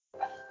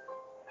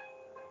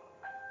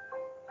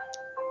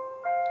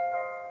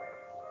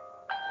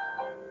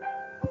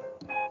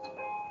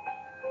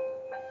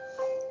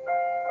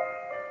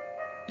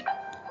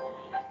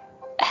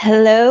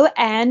Hello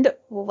and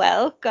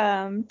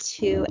welcome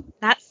to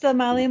Not So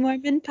Molly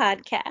Mormon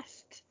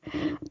podcast.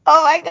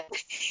 Oh my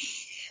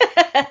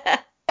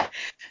God.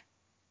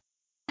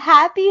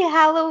 Happy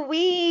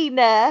Halloween.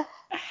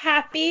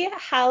 Happy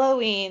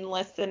Halloween,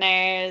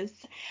 listeners.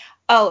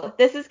 Oh,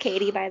 this is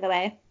Katie, by the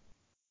way.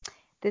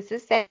 This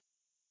is Sarah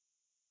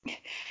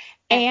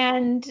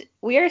And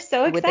we are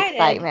so with excited.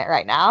 excitement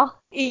right now.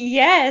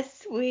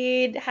 Yes,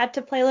 we had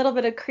to play a little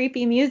bit of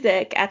creepy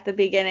music at the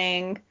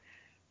beginning,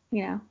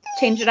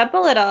 change it up a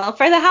little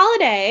for the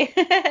holiday.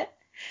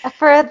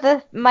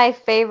 For my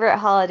favorite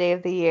holiday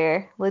of the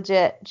year.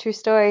 Legit. True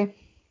story.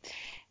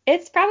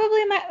 It's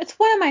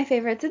one of my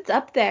favorites. It's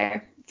up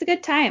there. It's a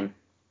good time.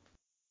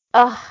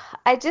 Oh,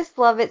 I just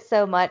love it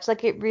so much.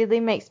 Like it really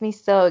makes me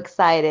so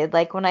excited.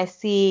 Like when I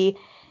see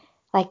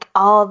like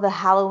all the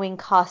Halloween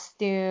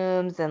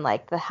costumes and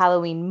like the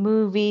Halloween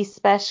movie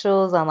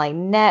specials on like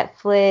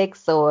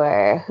Netflix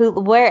or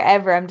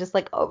wherever, I'm just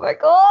like, oh my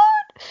God.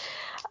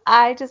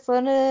 I just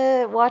want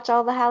to watch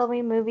all the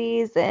Halloween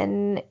movies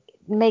and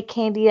make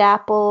candied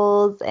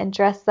apples and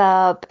dress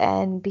up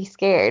and be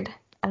scared.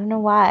 I don't know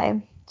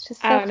why. It's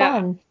just so Oh no,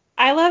 fun.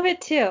 I love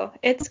it too.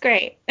 It's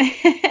great.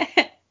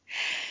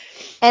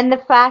 And the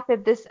fact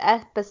that this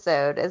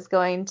episode is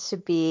going to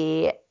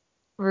be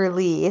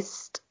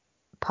released,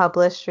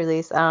 published,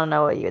 released, I don't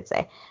know what you would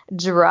say,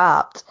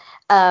 dropped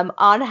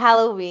on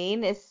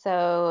Halloween is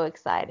so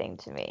exciting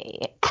to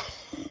me.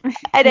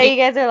 I know Me. you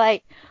guys are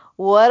like,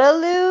 what a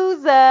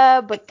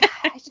loser, but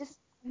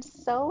I'm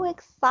so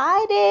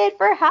excited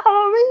for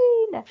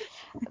Halloween.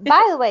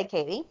 By the way,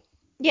 Katie,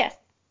 Yes.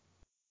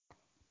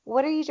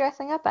 what are you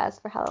dressing up as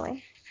for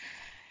Halloween?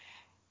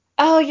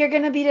 Oh, you're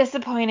gonna be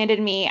disappointed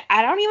in me.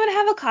 I don't even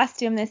have a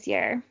costume this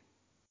year.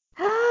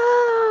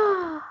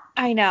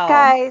 I know.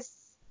 Guys,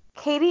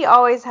 Katie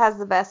always has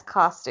the best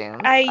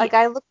costumes. I Like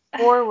I look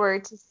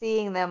forward to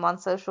seeing them on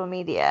social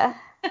media.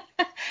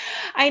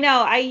 I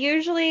know. I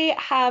usually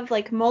have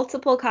like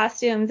multiple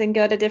costumes and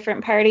go to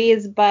different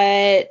parties,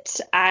 but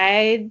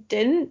I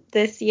didn't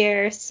this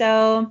year,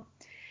 so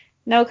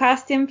no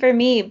costume for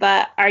me.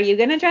 But are you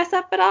gonna dress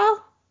up at all?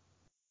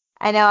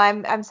 I know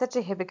I'm such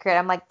a hypocrite.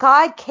 I'm like,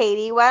 God,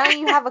 Katie, why don't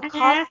you have a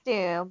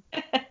costume?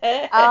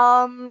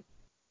 Um,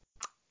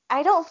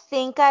 I don't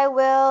think I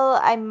will.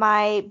 I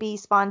might be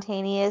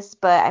spontaneous,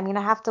 but I mean,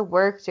 I have to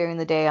work during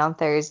the day on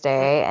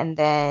Thursday, and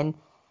then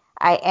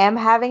I am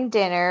having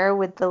dinner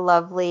with the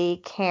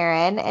lovely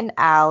Karen and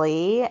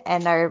Allie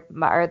and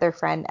my other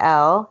friend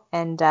Elle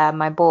and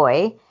my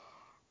boy,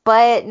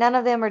 but none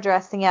of them are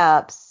dressing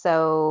up,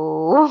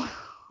 so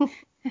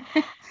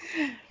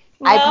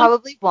I Well,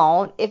 probably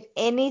won't. If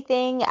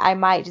anything, I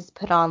might just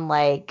put on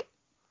like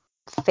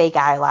fake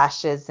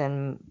eyelashes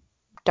and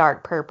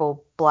dark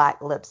purple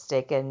black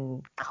lipstick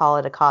and call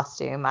it a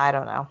costume. I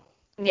don't know.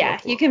 We'll yeah,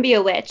 you see. can be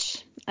a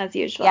witch as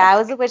Yeah, usual. I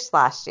was a witch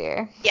last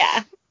year.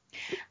 Yeah.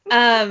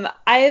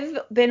 I've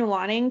been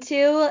wanting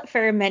to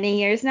for many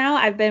years now.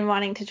 I've been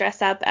wanting to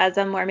dress up as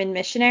a Mormon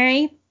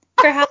missionary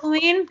for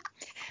Halloween,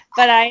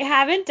 but I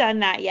haven't done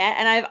that yet.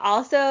 And I've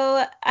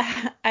also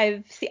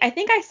I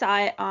think I saw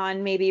it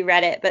on maybe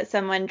Reddit, but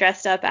someone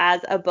dressed up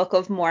as a Book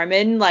of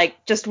Mormon,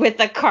 like just with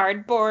a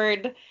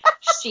cardboard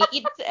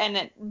sheet and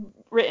it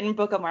written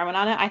Book of Mormon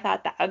on it. I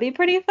thought that would be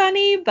pretty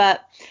funny,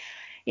 but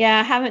yeah,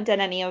 I haven't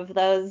done any of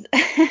those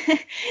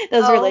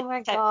those Oh religious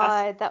my type costumes.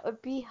 God, that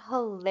would be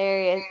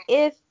hilarious.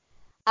 If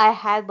I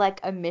had like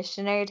a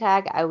missionary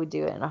tag, I would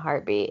do it in a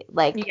heartbeat.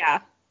 Like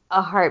Yeah.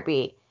 a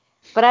heartbeat.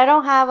 But I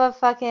don't have a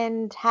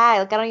fucking tag.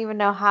 Like I don't even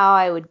know how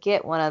I would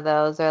get one of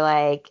those or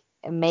like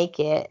make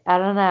it. I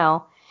don't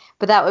know.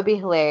 But that would be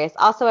hilarious.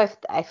 Also,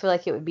 I feel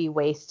like it would be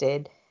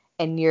wasted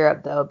in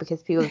Europe though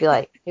because people would be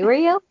like, "Who are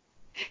you?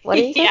 What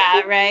are you supposed to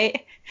Yeah, do?"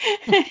 right.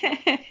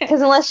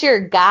 Because unless you're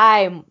a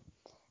guy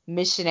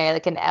missionary,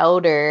 like an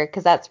elder,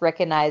 because that's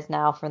recognized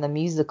now from the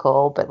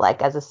musical, but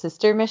like as a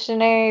sister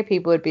missionary,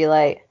 people would be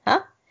like,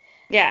 "Huh?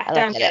 Yeah, I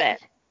don't don't get get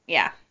it." it.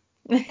 Yeah.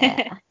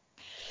 Yeah.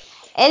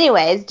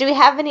 Anyways, do we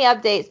have any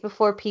updates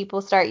before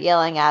people start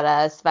yelling at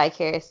us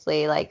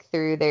vicariously, like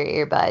through their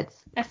earbuds?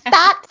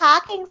 Stop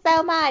talking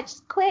so much.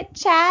 Quit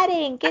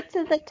chatting. Get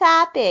to the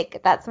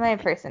topic. That's my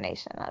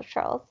impersonation of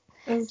Charles.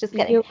 It's Just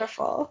kidding.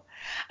 beautiful.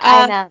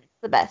 I Um, know. It's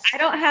the I best.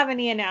 don't have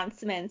any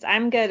announcements.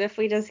 I'm good if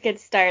we just get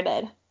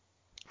started.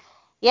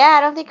 Yeah,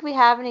 I don't think we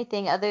have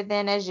anything other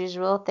than, as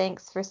usual,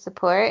 thanks for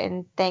support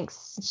and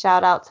thanks,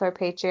 shout out to our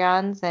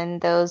Patreons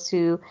and those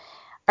who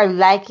are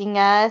liking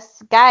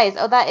us. Guys,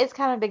 oh, that is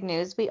kind of big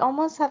news. We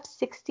almost have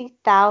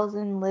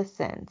 60,000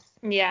 listens.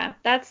 Yeah,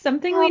 that's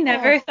something we Help us.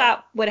 never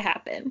thought would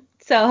happen.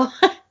 So,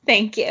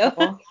 thank you.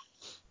 So,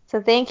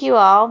 so thank you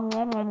all.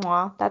 Mwah, mwah,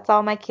 mwah. That's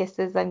all my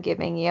kisses I'm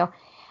giving you.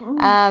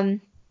 Um,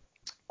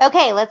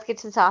 okay, let's get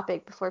to the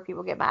topic before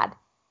people get mad.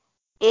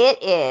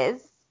 It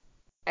is.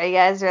 Are you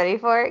guys ready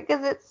for it?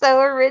 Because it's so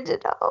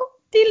original.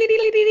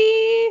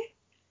 Dee-lee-dee-lee-dee-dee.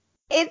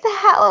 It's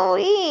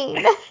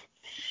Halloween.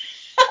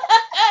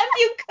 If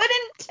you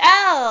couldn't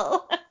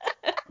tell.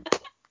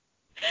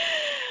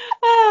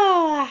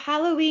 Oh,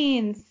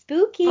 Halloween,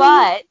 spooky.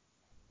 But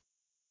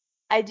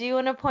I do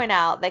want to point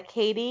out that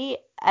Katie,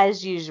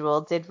 as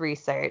usual, did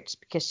research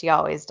because she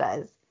always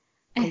does.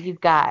 But you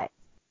guys,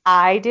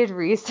 I did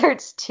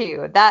research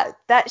too. That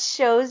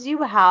shows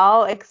you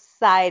how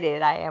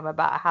excited I am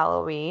about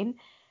Halloween.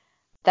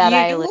 That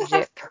I You legit.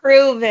 have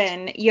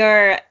proven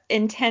your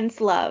intense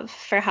love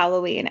for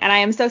Halloween, and I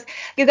am so,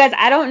 you guys,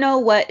 I don't know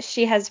what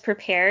she has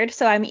prepared,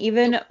 so I'm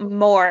even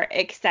more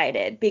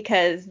excited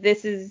because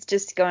this is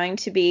just going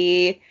to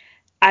be,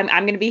 I'm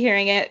going to be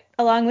hearing it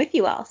along with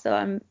you all, so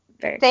I'm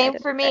very Same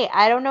excited for for me.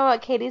 I don't know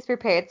what Katie's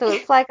prepared, so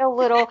it's like a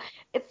little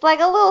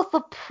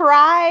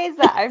surprise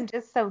that I'm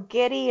just so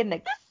giddy and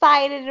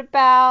excited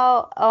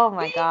about. Oh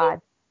my it.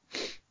 God.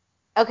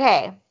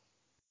 Okay,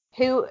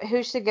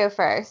 who should go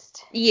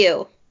first?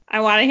 You. I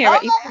want to hear Oh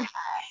what you my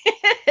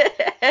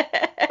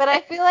But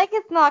I feel like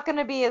it's not going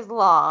to be as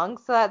long,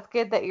 so that's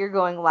good that you're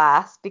going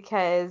last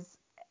because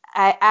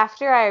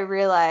after I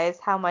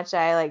realized how much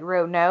I like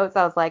wrote notes,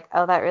 I was like,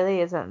 oh, that really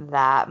isn't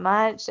that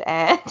much,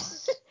 and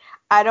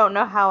I don't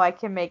know how I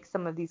can make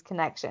some of these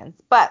connections.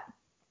 But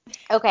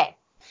okay,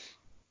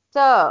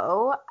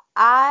 so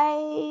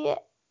I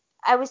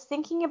was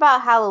thinking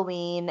about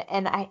Halloween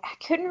and I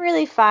couldn't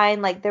really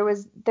find like there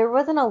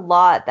wasn't a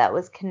lot that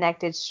was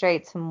connected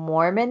straight to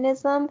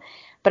Mormonism,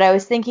 but I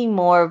was thinking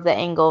more of the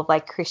angle of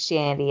like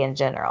Christianity in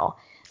general.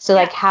 So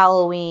Yeah. like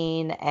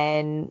Halloween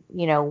and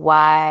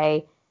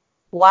why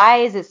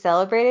is it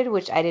celebrated,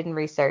 which I didn't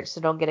research,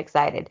 so don't get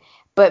excited.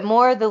 But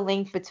more of the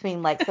link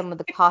between like some of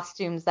the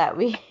costumes that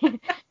we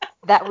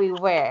that we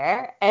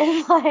wear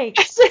and like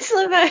I just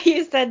love how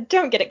you said,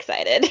 don't get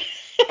excited.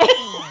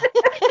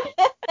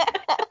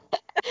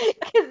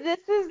 because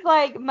this is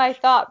like my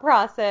thought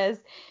process,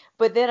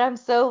 but then I'm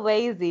so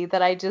lazy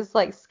that I just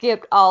like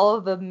skipped all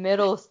of the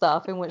middle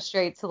stuff and went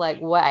straight to like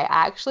what I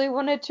actually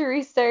wanted to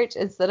research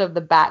instead of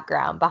the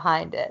background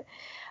behind it.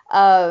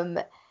 Um,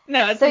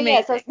 No, it's so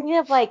yeah, so I was amazing. thinking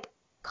of like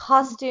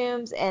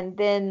costumes and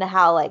then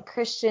how like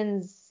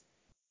Christians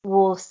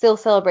will still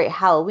celebrate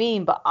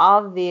Halloween, but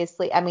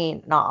obviously, I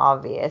mean, not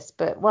obvious,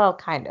 but well,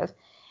 kind of.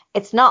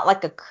 It's not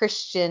like a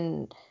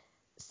Christian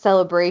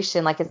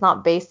celebration, like it's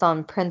not based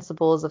on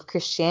principles of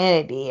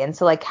Christianity, and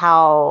so like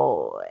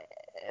how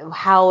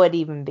it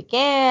even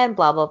began,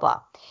 blah blah blah.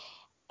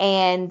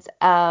 And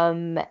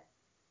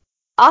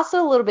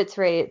also a little bit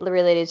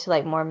related to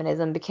like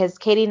Mormonism because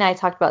Katie and I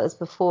talked about this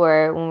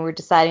before when we were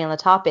deciding on the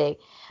topic,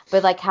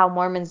 but like how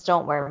Mormons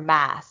don't wear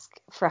masks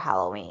for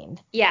Halloween.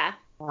 Yeah.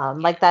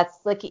 Like that's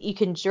like you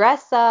can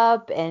dress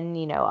up and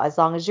as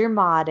long as you're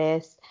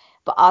modest,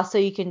 but also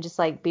you can just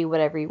like be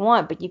whatever you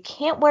want, but you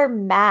can't wear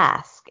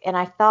mask. And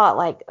I thought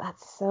like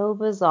that's so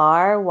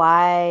bizarre.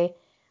 Why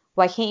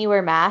can't you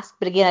wear mask?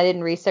 But again, I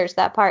didn't research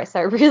that part, so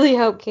I really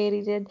hope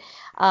Katie did.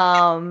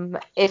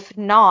 If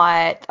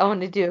not, I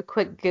want to do a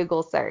quick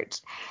Google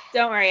search.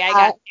 Don't worry, I Uh,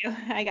 got you.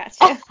 I got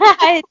you.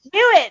 I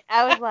knew it.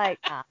 I was like,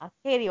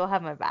 Katie will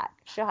have my back.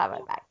 She'll have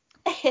my back.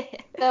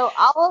 So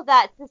all of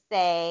that to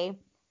say,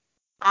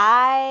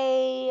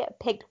 I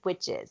picked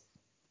witches.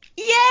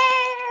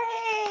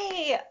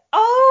 Yay!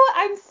 Oh,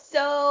 I'm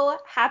so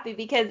happy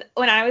because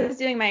when I was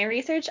doing my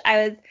research,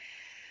 I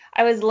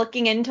was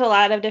looking into a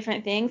lot of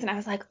different things and I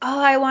was like, "Oh,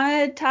 I want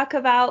to talk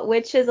about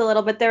witches a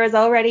little," but there was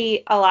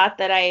already a lot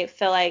that I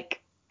feel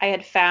like I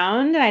had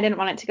found and I didn't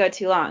want it to go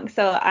too long.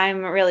 So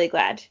I'm really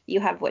glad you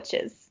have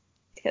witches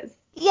because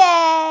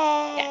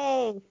yeah.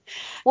 Yay!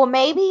 Well,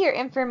 maybe your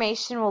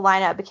information will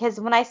line up because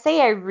when I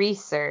say I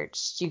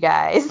researched, you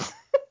guys,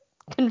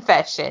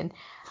 confession,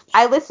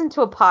 I listened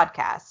to a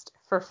podcast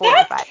for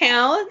That 45 minutes.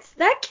 counts.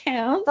 That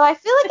counts. So I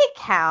feel like it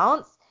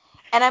counts.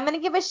 And I'm going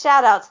to give a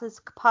shout out to this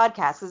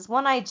podcast. It's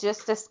one I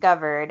just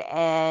discovered,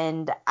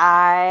 and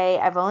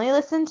I've only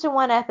listened to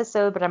one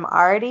episode, but I'm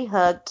already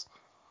hooked.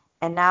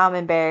 And now I'm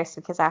embarrassed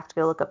because I have to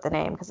go look up the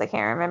name because I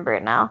can't remember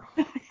it now.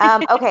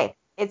 Okay,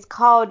 it's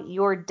called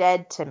You're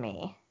Dead to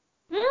Me.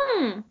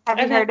 Have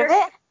you I've heard of never.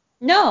 it?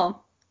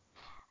 No.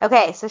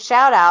 Okay, so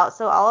shout out.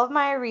 So all of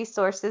my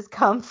resources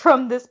come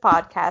from this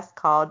podcast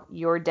called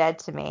You're Dead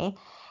to Me.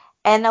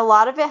 And a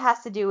lot of it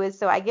has to do with,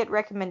 so I get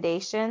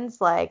recommendations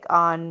like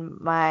on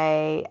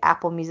my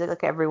Apple Music,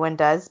 like everyone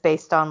does,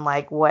 based on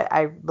like what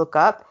I look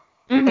up.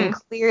 And Hmm.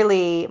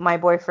 clearly my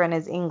boyfriend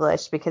is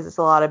English because it's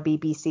a lot of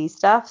BBC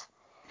stuff.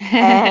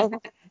 And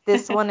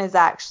this one is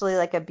actually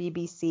like a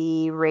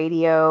BBC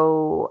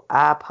radio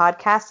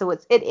podcast. So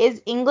it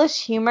is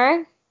English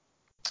humor.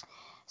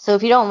 So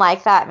if you don't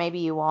like that, maybe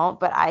you won't,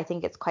 but I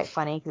think it's quite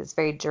funny because it's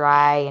very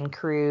dry and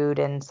crude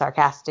and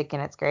sarcastic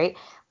and it's great.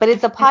 But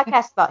it's a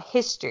podcast about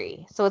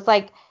history. So it's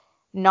like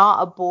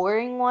not a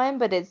boring one,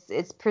 but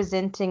it's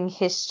presenting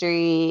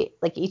history.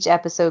 Like each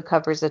episode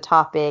covers a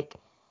topic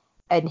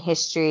in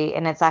history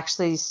and it's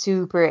actually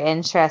super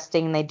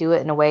interesting. They do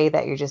it in a way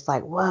that you're just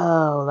like,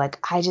 whoa, like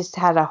I just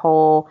had a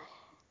whole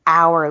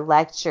hour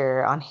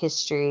lecture on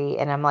history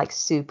and I'm like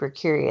super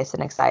curious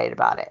and excited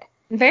about it.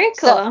 Very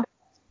So cool.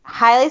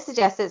 highly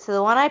suggest it. So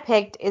the one I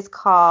picked is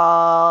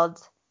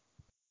called,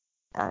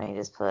 let me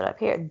just pull it up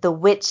here, The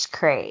Witch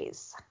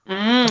Craze.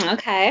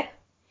 Okay.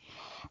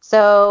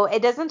 So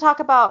it doesn't talk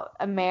about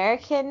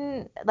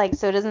American, like,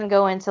 so it doesn't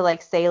go into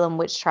like Salem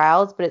witch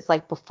trials, but it's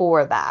like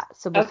before that.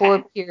 So before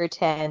Okay.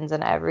 Puritans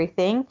and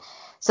everything.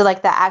 So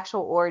like the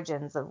actual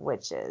origins of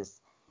witches.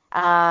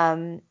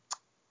 Um,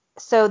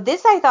 so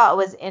this I thought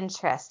was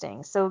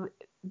interesting. So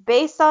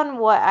based on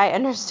what I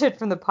understood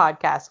from the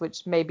podcast,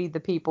 which maybe the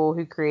people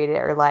who created it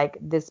are like,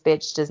 this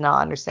bitch does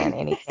not understand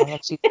anything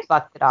and she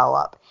fucked it all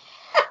up.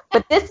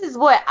 But this is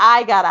what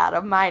I got out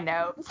of my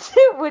notes,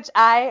 which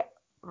I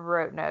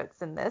wrote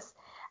notes in this.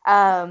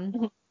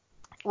 Um,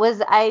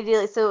 was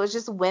ideally, so it was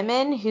just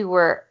women who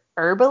were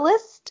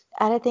herbalists,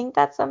 and I think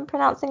that's, I'm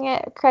pronouncing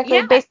it correctly.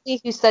 Yeah. Basically,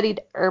 who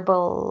studied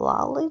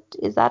herbology.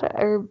 Is that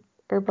a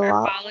herbal?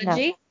 No,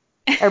 Herbology.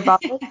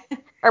 herbology.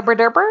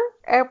 Herberderber?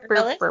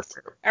 Herbalist.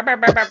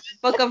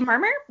 Book of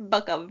Murmur.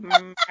 Book of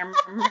Murmur.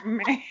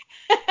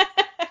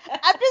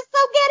 I'm just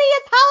so giddy.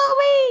 It's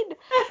Halloween.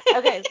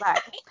 Okay, sorry.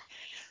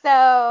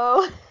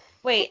 So,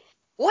 Wait.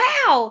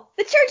 Wow.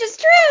 The church is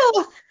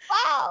true.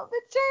 wow,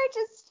 the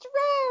church is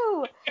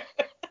true.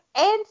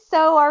 And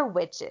so are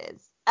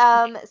witches.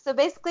 So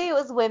basically it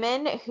was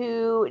women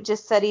who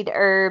just studied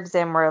herbs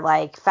and were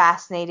like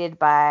fascinated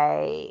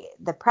by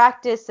the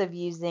practice of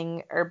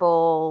using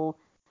herbal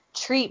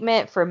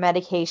treatment for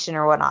medication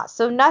or whatnot.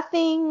 So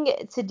nothing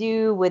to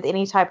do with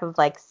any type of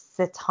like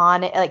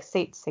satanic, like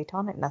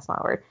satanic, that's not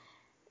a word.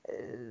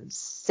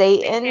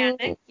 Satan.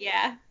 Satanic.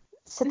 Yeah.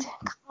 Come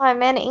on,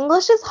 man.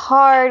 English is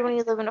hard when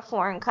you live in a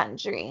foreign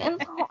country.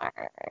 It's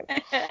hard.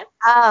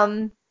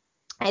 Um,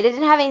 it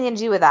didn't have anything to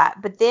do with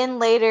that. But then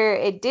later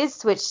it did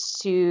switch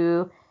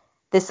to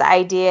this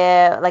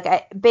idea,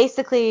 like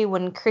basically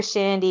when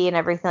Christianity and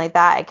everything like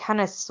that, it kind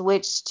of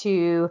switched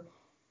to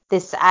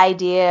this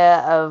idea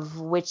of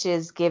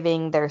witches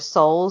giving their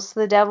souls to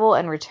the devil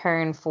in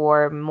return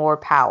for more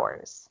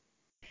powers.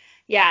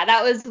 Yeah,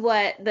 that was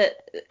what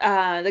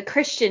the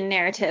Christian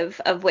narrative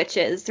of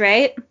witches,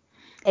 right?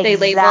 They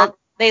labeled Exactly.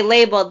 they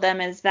labeled them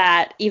as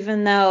that,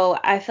 even though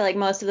I feel like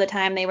most of the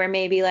time they were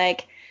maybe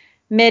like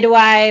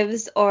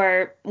midwives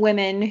or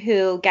women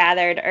who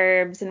gathered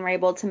herbs and were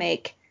able to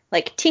make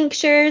like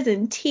tinctures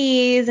and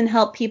teas and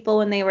help people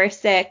when they were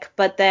sick,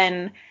 but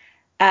then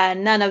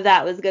none of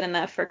that was good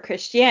enough for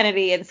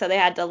Christianity, and so they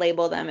had to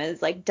label them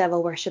as like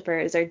devil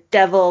worshippers or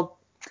devil.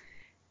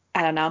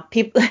 I don't know.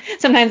 People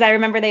sometimes I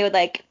remember they would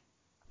like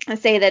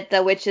say that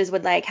the witches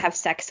would like have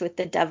sex with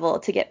the devil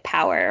to get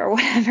power or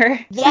whatever.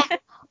 Yeah.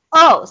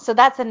 Oh, so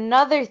that's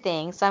another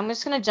thing. So I'm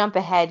just gonna jump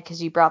ahead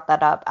because you brought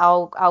that up.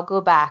 I'll go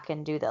back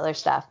and do the other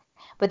stuff.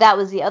 But that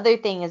was the other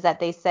thing, is that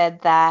they said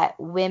that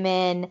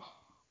women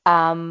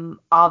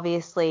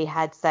obviously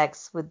had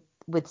sex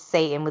with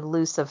Satan, with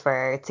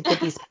Lucifer, to get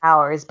these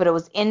powers. But it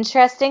was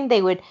interesting.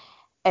 They would,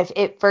 if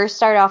it first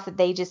started off that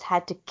they just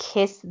had to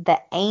kiss the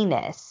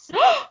anus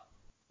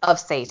of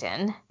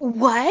Satan.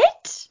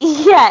 What?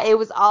 Yeah, it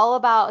was all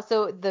about,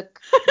 so the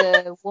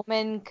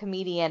woman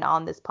comedian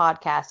on this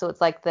podcast. So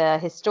it's like the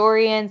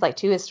historians, like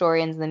two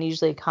historians, and then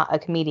usually a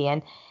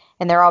comedian,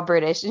 and they're all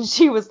British. And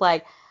she was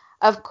like,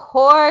 of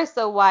course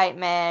a white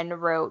man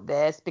wrote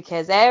this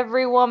because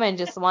every woman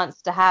just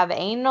wants to have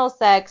anal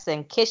sex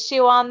and kiss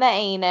you on the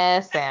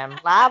anus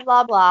and blah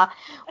blah blah,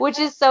 which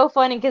is so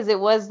funny because it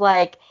was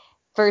like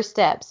first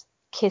steps,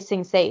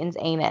 kissing Satan's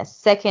anus,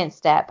 second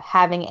step,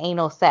 having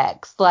anal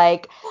sex,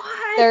 like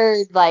What?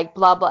 third, like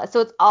blah blah. So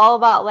it's all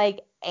about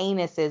like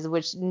anuses,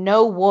 which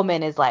no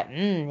woman is like,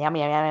 yummy, yummy,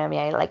 yummy,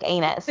 yummy, like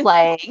anus.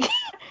 Like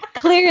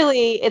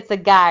clearly it's a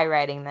guy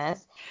writing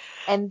this.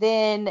 And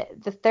then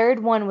the third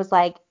one was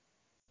like,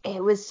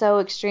 it was so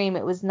extreme.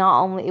 It was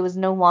not only, it was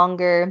no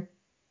longer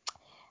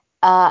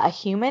a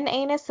human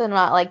anus, so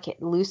not like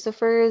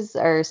Lucifer's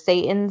or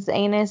Satan's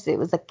anus. It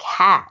was a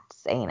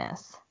cat's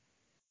anus.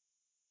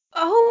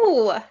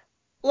 Oh,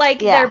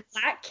 like Yeah. their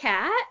black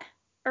cat?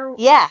 Or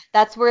Yeah,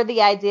 that's where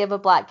the idea of a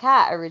black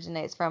cat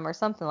originates from, or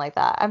something like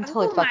that. I'm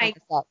totally oh fucking my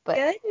this up, but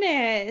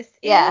goodness.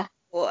 Ew. yeah.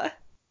 Ew.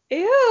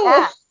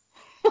 Yeah.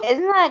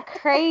 Isn't that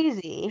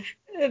crazy?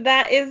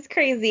 That is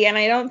crazy. And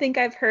I don't think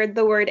I've heard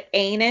the word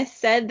anus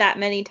said that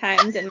many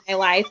times in my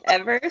life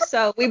ever.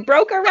 So we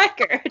broke a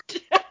record.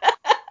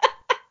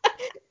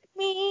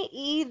 Me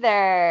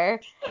either.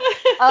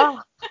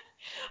 Oh,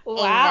 anus.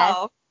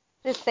 Wow.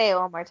 Just say it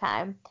one more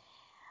time.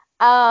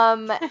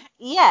 Um,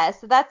 yeah,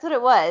 so that's what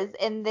it was.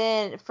 And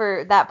then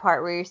for that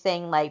part where you're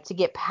saying like to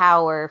get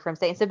power from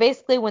Satan. So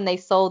basically when they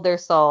sold their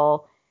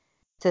soul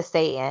to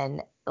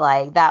Satan,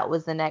 like that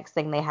was the next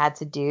thing they had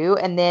to do.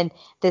 And then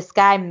this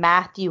guy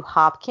Matthew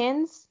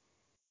Hopkins,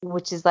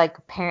 which is like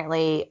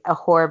apparently a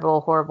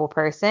horrible, horrible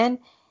person,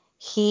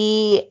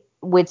 he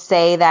would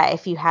say that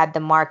if you had the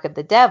mark of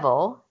the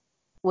devil,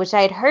 which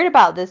I had heard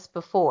about this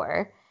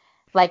before,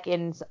 like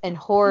in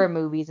horror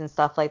movies and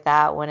stuff like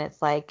that, when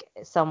it's like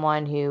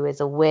someone who is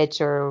a witch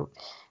or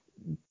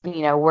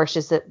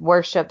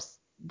worships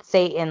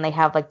Satan, they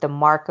have like the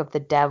mark of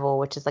the devil,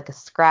 which is like a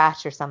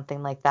scratch or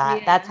something like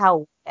that. That's Yeah.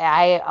 how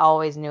I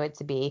always knew it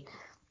to be.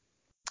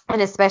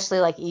 And especially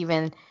like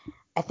even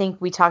I think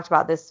we talked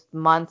about this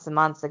months and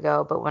months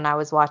ago, but when I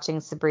was watching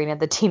Sabrina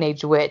the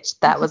Teenage Witch,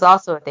 that was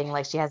also a thing.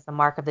 Like she has the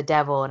mark of the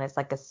devil and it's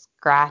like a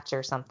scratch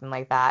or something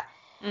like that.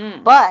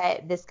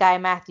 But this guy,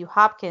 Matthew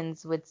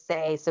Hopkins, would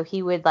say, so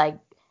he would like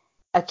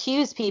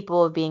accuse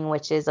people of being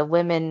witches, of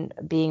women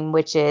being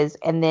witches,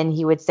 and then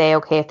he would say,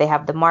 okay, if they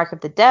have the mark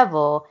of the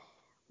devil,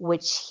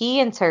 which he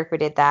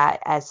interpreted that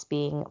as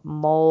being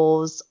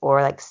moles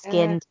or like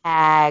skin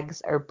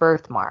tags or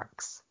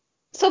birthmarks.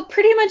 So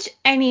pretty much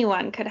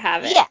anyone could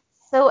have it. Yeah.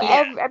 So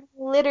Yeah. I mean,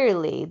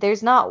 literally,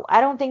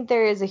 I don't think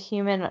there is a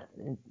human,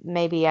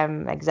 maybe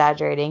I'm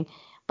exaggerating,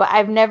 but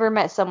I've never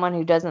met someone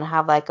who doesn't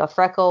have like a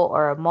freckle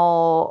or a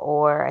mole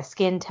or a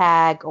skin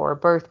tag or a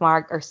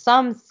birthmark or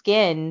some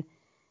skin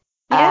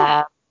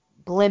Yeah.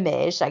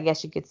 blemish, I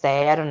guess you could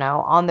say, I don't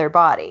know, on their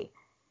body.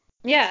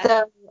 Yeah.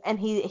 So, and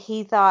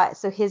he thought,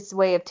 so his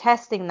way of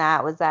testing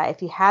that was that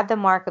if you had the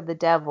mark of the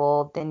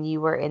devil, then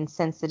you were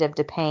insensitive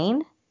to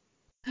pain.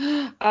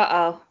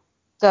 Uh-oh.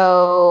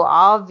 So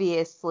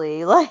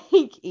obviously, like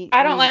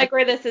I don't like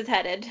where this is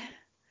headed.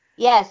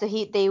 yeah, so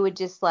they would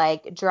just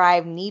like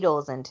drive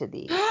needles into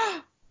these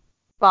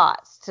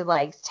spots to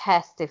like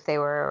test if they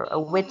were a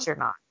witch or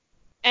not.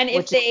 And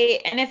if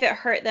it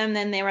hurt them,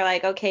 then they were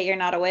like, okay, you're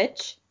not a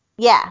witch.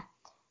 Yeah,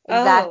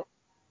 exactly. Oh.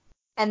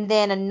 And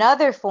then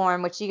another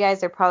form, which you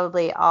guys are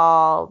probably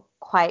all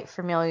quite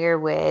familiar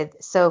with.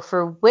 So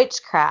for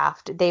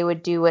witchcraft, they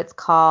would do what's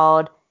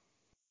called,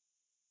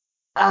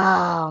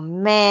 oh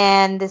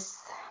man,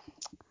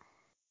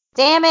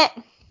 damn it.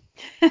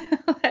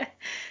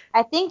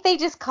 I think they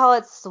just call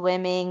it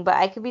swimming, but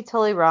I could be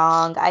totally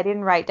wrong. I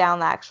didn't write down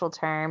the actual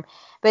term.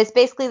 But it's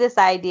basically this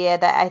idea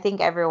that I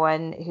think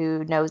everyone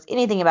who knows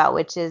anything about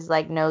witches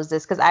like knows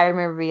this because I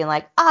remember being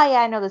like, oh yeah,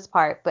 I know this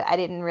part, but I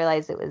didn't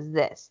realize it was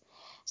this.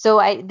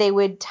 So they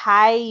would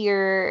tie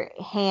your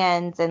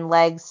hands and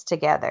legs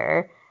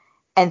together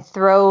and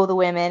throw the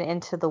women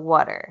into the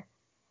water.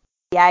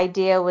 The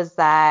idea was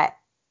that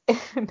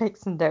it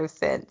makes no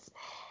sense.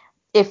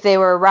 If they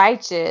were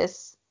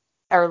righteous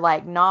or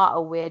like not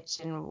a witch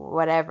and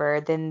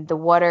whatever, then the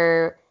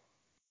water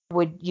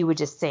you would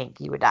just sink,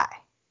 you would die,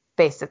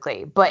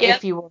 basically. But Yep.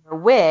 if you were a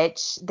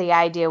witch, the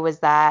idea was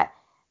that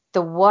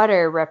the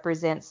water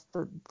represents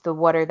the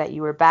water that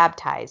you were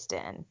baptized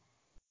in.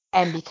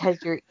 And because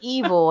you're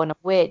evil and a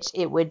witch,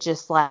 it would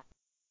just like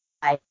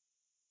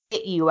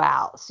spit you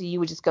out. So you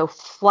would just go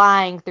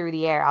flying through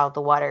the air out of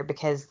the water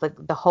because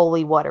the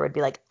holy water would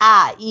be like,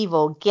 ah,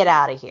 evil, get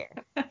out of here.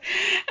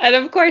 And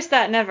of course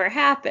that never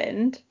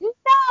happened.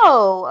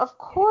 No, of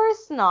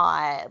course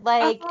not.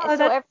 Like, Oh, so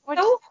that's everyone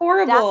just so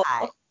horrible.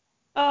 died.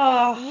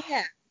 Oh.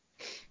 Yeah.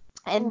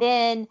 And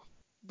then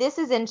this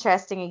is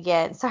interesting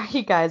again. Sorry,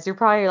 you guys, you're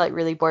probably like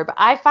really bored, but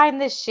I find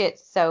this shit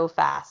so No, this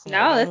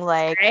fascinating. is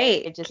Like,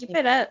 great. it just Keep seems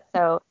it up.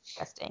 so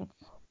interesting.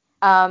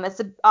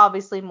 It's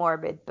obviously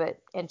morbid, but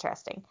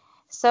interesting.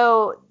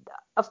 So,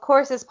 of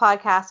course, this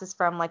podcast is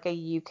from like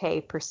a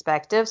UK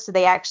perspective. So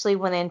they actually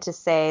went in to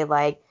say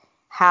like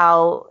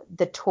how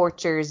the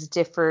tortures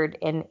differed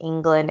in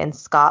England and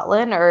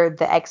Scotland, or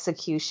the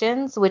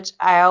executions, which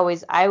I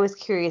was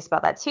curious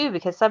about that too,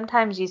 because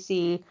sometimes you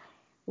see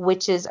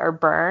witches are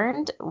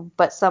burned,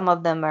 but some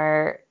of them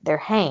they're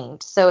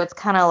hanged. So it's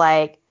kind of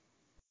like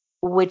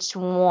which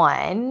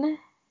one?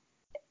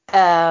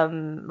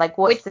 Like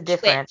what's the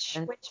difference?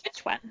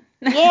 Which one?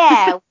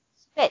 Yeah,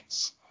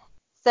 witch.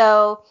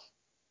 So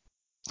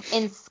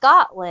in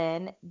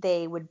Scotland,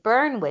 they would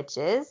burn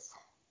witches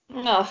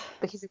Oh.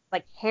 because it's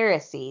like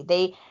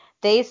heresy.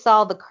 They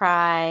saw the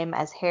crime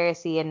as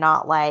heresy and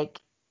not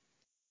like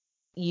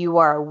you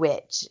are a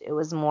witch. It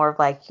was more of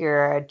like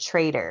you're a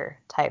traitor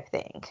type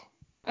thing.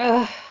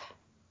 Ugh.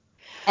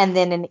 And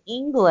then in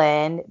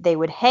England, they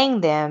would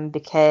hang them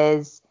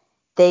because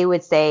they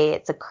would say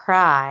it's a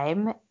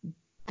crime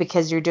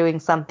because you're doing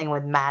something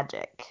with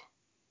magic.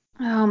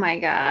 Oh my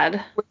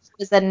God. Which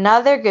is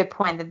another good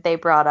point that they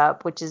brought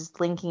up, which is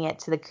linking it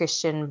to the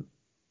Christian,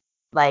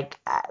 like,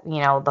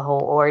 the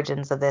whole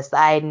origins of this that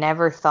I had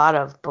never thought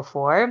of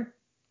before,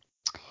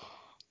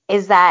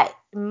 is that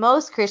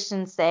most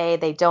Christians say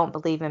they don't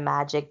believe in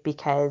magic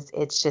because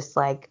it's just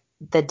like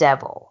the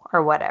devil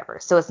or whatever.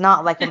 So it's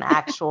not like an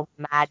actual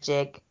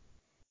magic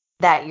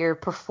that you're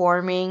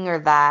performing, or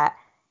that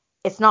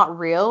it's not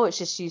real. It's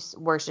just you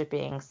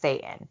worshiping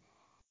Satan.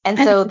 And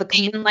And so the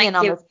Satan like comedian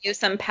on gives this, you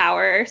some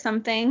power or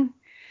something.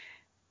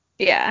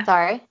 Yeah.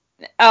 sorry.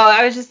 Oh,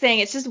 I was just saying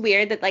it's just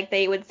weird that like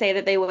they would say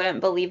that they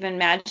wouldn't believe in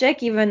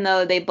magic even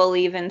though they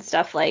believe in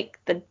stuff like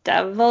the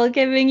devil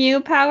giving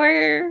you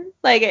power.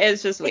 Like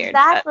it's just weird.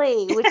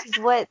 Exactly, which is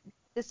what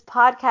this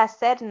podcast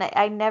said, and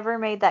I never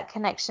made that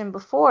connection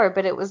before,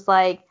 but it was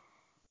like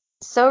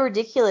so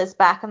ridiculous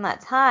back in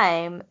that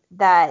time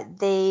that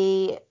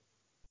they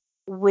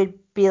would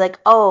be like,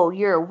 "Oh,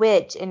 you're a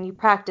witch and you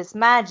practice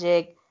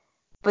magic,"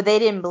 but they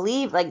didn't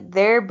believe, like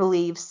their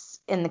beliefs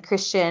in the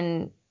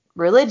Christian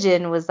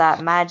religion was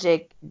that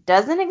magic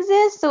doesn't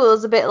exist. So it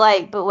was a bit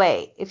like, but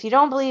wait, if you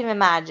don't believe in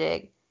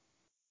magic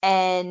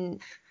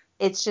and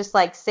it's just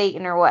like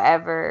Satan or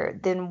whatever,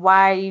 then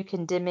why are you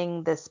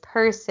condemning this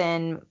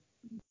person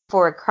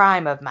for a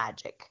crime of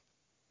magic.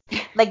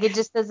 Like, it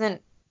just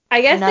doesn't.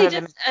 I guess None they of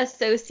them. just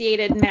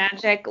associated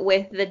magic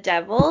with the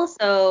devil,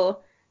 so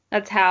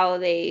that's how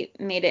they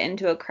made it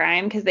into a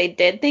crime because they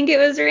did think it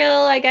was real,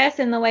 I guess,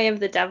 in the way of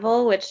the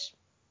devil, which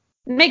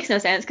makes no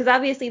sense because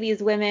obviously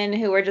these women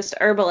who were just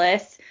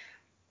herbalists,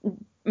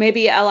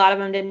 maybe a lot of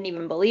them didn't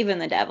even believe in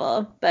the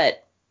devil,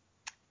 but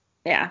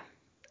yeah,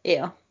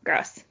 ew,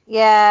 gross.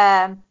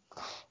 Yeah,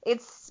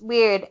 it's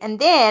weird. And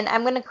then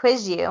I'm gonna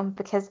quiz you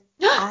because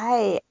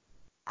I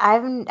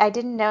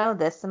didn't know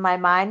this, and my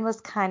mind was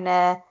kind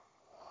of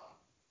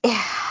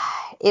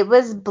it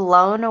was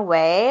blown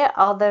away.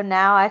 Although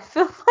now I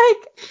feel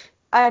like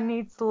I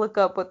need to look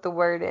up what the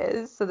word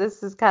is, so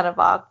this is kind of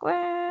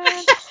awkward.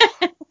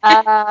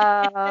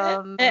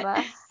 Um,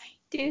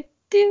 do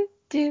do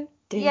do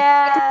do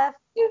yeah,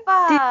 do.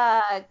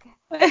 fuck.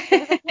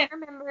 Because I can't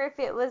remember if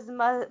it was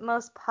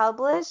most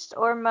published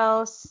or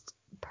most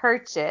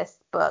purchased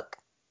book.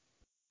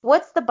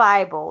 What's the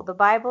Bible? The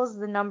Bible's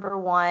the number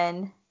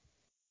one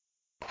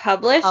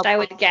Published, I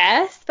would published.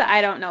 guess, but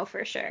I don't know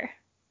for sure.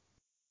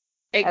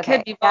 It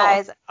could Okay, be both.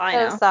 guys, I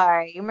so know.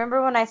 sorry. You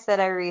remember when I said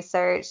I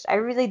researched? I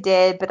really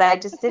did, but I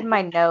just did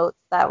my notes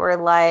that were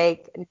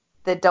like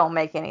that don't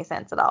make any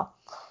sense at all.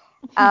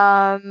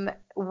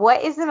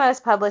 What is the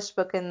most published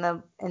book in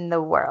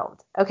the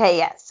world? Okay,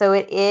 yeah. So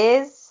it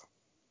is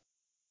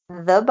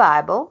the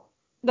Bible.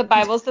 The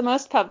Bible's the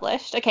most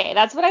published. Okay,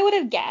 that's what I would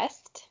have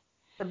guessed.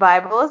 The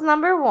Bible is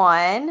number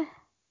one.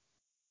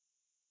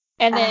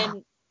 And Oh,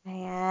 then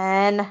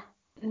man.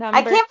 I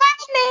number can't find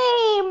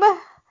the name.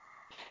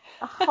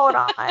 Hold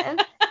on.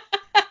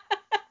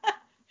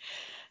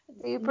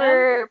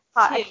 number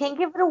I two. can't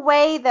give it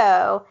away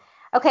though.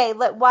 Okay,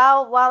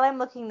 while I'm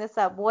looking this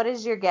up, what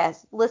is your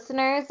guess?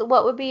 Listeners,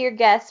 what would be your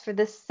guess for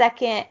the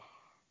second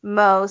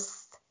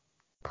most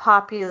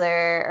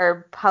popular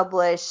or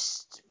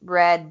published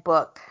read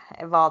book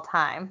of all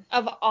time?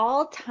 Of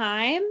all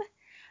time,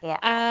 Yeah.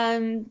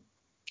 um,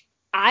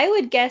 I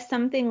would guess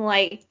something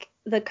like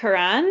the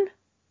Quran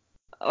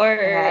or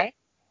Okay.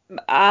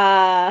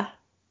 uh,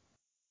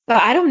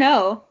 but I don't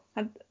know.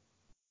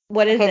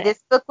 What is Okay, it?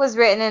 this book was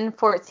written in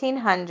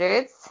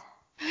 1400s.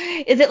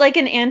 Is it like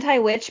an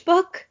anti-witch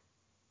book?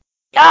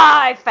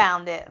 Ah, I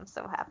found it. I'm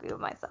so happy with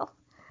myself.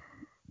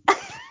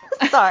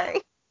 Sorry.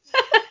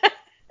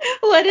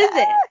 What is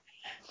it?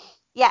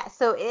 Yeah,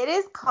 so it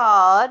is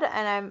called,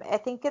 and I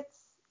think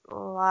it's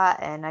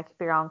Latin, I could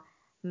be wrong,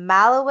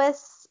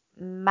 Malleus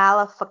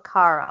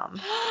Maleficarum.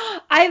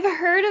 I've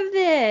heard of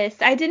this.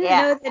 I didn't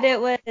Yeah, know that it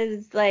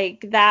was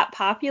like that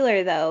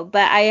popular though,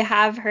 but I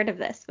have heard of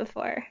this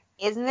before.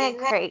 isn't it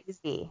crazy?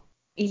 So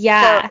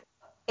Yeah.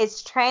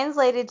 it's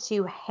translated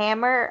to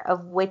Hammer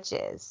of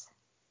Witches.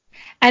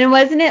 And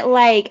wasn't it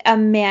like a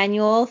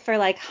manual for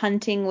like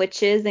hunting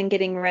witches and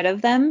getting rid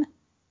of them?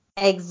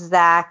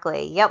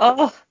 Exactly. Yep.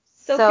 Oh,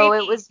 so So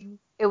creepy.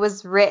 it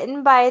was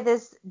written by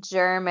this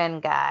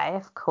German guy,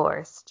 of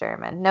course,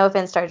 German. No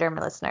offense to our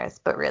German listeners,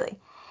 but really.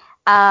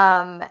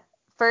 Um,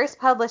 First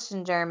published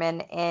in German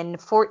in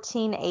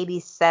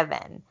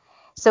 1487.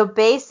 So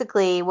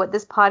basically, what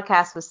this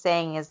podcast was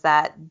saying is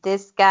that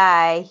this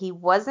guy, he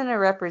wasn't a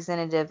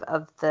representative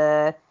of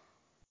the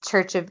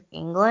Church of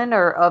England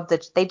or of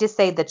they just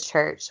say the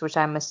church, which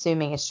I'm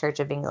assuming is Church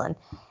of England.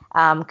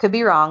 Could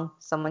be wrong.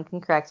 Someone can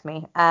correct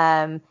me.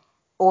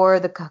 Or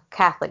the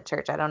Catholic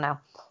Church. I don't know.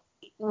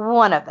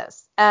 One of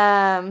those.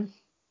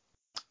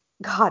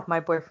 God, my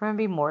boyfriend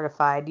would be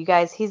mortified. You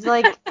guys, he's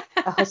like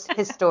a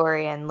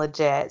historian,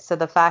 legit. So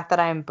the fact that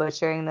I'm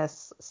butchering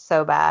this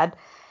so bad.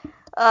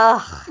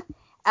 Ugh.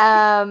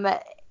 Um,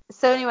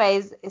 so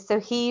anyways,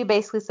 so he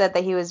basically said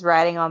that he was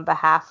writing on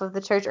behalf of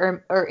the church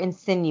or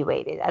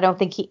insinuated. I don't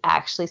think he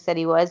actually said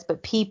he was,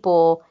 but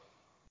people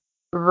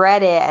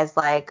read it as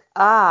like,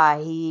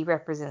 he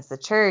represents the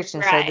church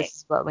and so this Right.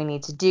 is what we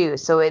need to do.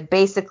 So it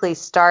basically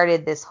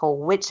started this whole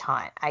witch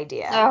hunt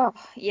idea. Oh,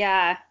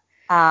 yeah.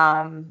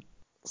 Um,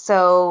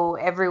 so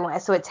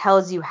it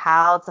tells you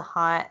how to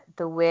hunt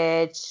the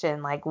witch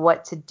and like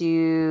what to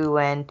do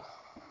and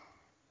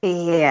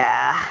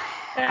yeah.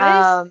 That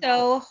is Um,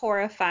 so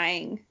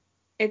horrifying.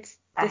 It's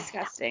I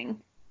disgusting.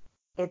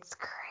 It's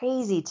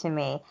crazy to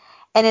me.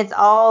 And it's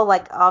all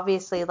like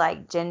obviously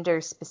like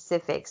gender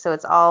specific. So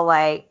it's all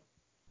like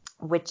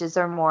witches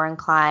are more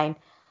inclined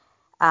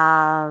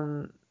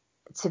um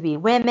to be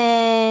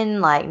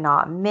women, like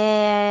not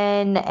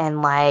men,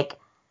 and like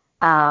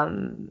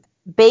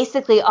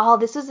basically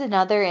this was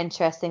another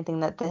interesting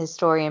thing that the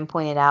historian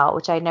pointed out,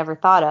 which I never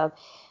thought of.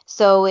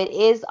 So it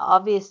is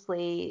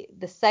obviously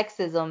the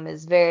sexism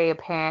is very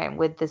apparent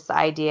with this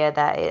idea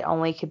that it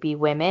only could be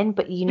women,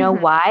 but you know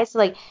Hmm. why? So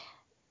like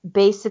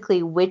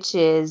basically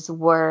witches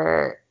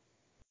were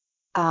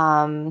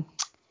um,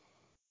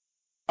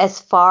 as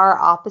far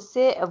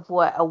opposite of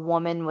what a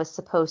woman was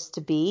supposed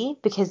to be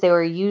because they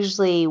were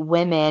usually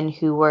women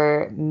who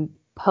were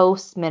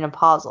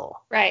post-menopausal.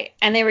 Right.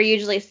 And they were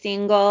usually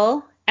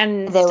single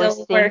and They were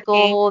still working.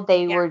 single.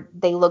 Yeah.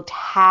 They looked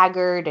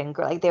haggard and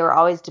like they were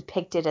always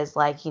depicted as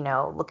like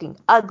looking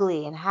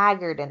ugly and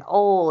haggard and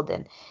old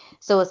and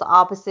So it's the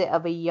opposite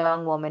of a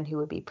young woman who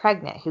would be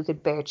pregnant, who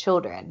could bear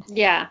children.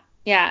 Yeah.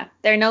 Yeah.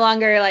 They're no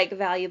longer like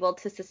valuable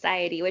to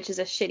society, which is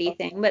a shitty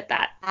thing, but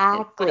that is what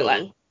it was.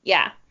 Exactly.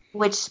 Yeah.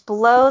 Which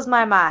blows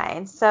my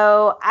mind.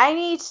 So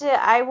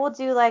I will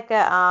do like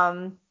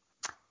a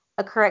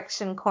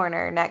correction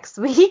corner next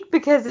week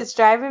because it's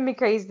driving me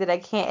crazy that I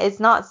can't. It's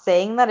not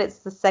saying that it's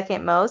the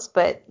second most,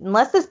 but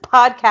unless this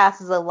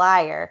podcast is a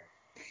liar,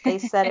 they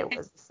said it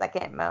was the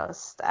second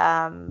most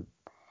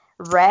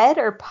read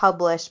or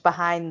published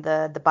behind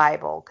the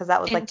Bible, because that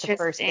was like the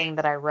first Interesting. thing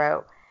that I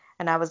wrote,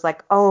 and I was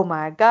like, oh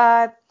my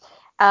God.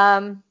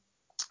 Um,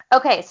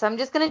 okay, so I'm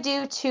just gonna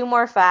do two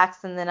more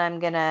facts and then I'm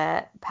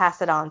gonna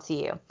pass it on to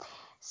you.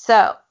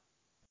 So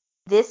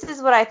this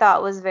is what I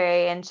thought was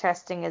very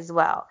interesting as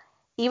well.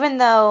 Even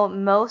though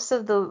most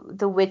of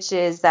the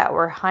witches that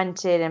were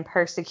hunted and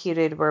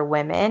persecuted were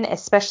women,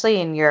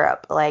 especially in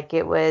Europe, like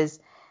it was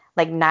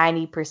like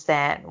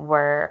 90%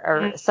 were,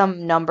 or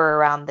some number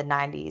around the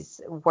 90s,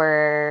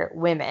 were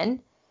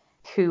women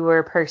who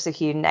were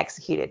persecuted and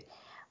executed.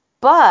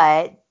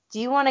 But do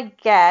you want to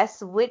guess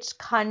which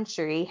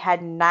country had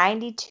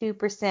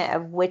 92%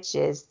 of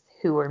witches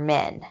who were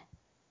men?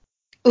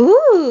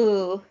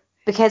 Ooh.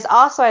 Because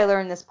also I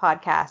learned this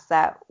podcast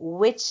that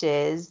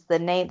witches,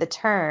 the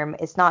term,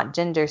 is not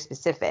gender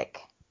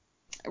specific.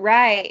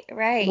 Right,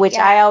 right. Which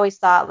Yeah. I always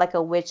thought like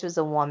a witch was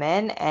a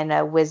woman and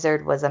a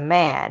wizard was a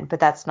man, but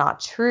that's not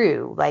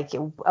true. Like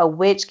a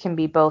witch can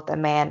be both a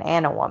man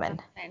and a woman.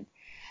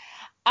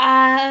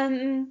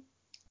 Um,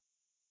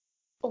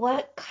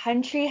 what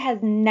country has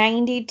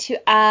 92?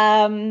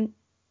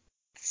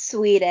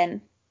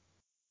 Sweden.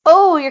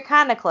 Oh, you're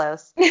kind of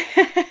close.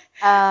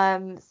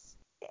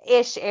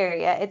 Ish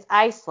area. It's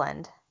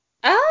Iceland.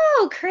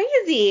 Oh,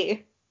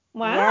 crazy.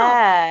 Wow.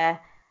 Yeah.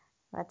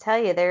 I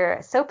tell you,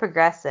 they're so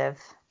progressive.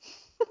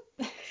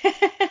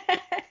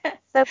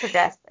 So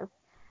progressive.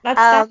 That's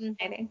Um,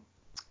 fascinating.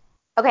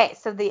 okay,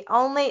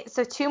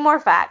 so two more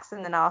facts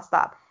and then I'll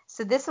stop.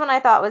 So this one I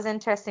thought was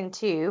interesting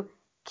too.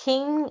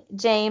 King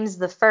James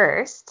the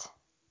First,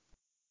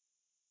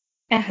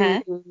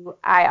 Uh-huh.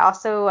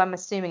 who I'm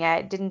assuming,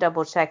 I didn't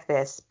double check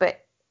this,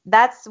 but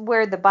that's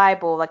where the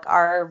Bible, like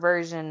our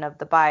version of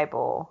the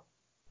Bible,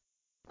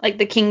 Like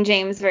the King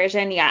James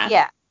version, yeah.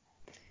 yeah,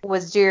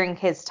 was during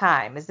his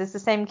time. Is this the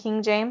same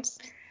King James?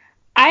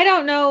 I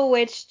don't know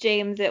which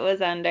James it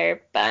was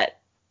under, but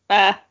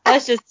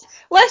let's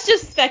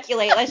just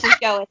speculate. Let's just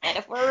go with it.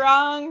 If we're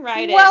wrong,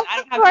 write in. I Welcome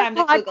don't to have our time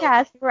to Google.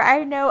 podcast where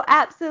I know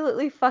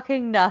absolutely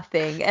fucking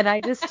nothing and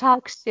I just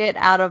talk shit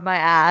out of my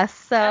ass.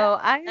 So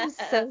I'm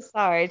so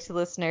sorry to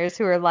listeners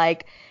who are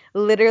like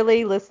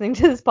literally listening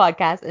to this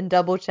podcast and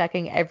double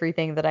checking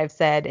everything that I've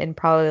said and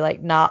probably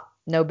like, not,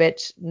 no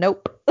bitch,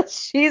 nope,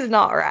 she's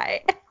not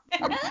right.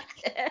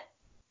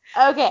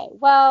 Okay,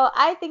 well,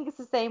 I think it's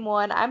the same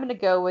one. I'm gonna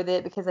go with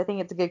it because I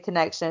think it's a good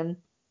connection.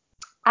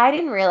 I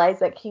didn't realize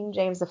that King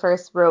James the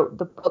First wrote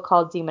the book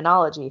called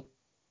Demonology.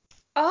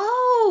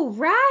 Oh,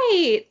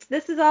 right.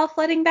 This is all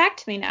flooding back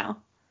to me now.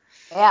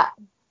 Yeah.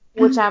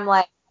 Which I'm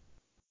like,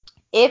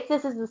 if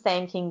this is the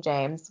same King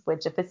James,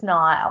 which if it's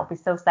not, I'll be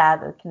so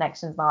sad that the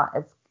connection's not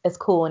as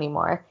cool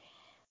anymore.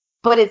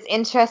 But it's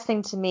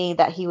interesting to me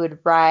that he would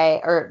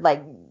write, or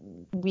like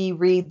we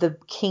read the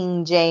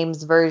King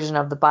James version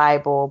of the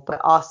Bible, but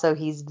also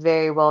he's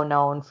very well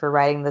known for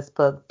writing this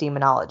book,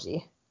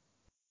 Demonology.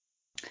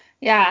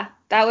 Yeah,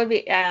 that would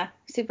be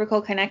super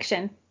cool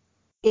connection.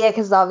 Yeah,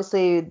 because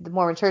obviously the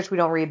Mormon Church, we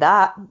don't read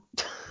that.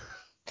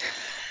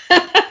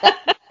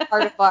 That's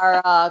part of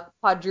our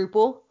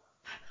quadruple.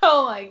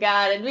 Oh my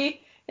God,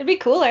 it'd be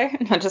cooler.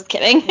 No, just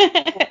kidding.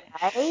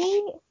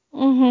 Right?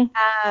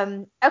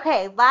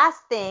 Okay,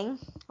 last thing,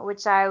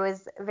 which I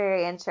was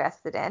very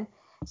interested in.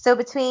 So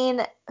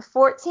between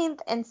 14th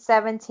and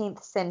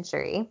 17th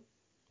century,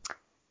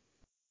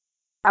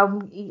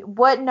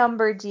 what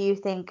number do you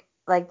think,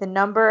 like the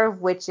number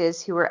of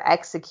witches who were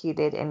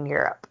executed in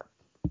Europe?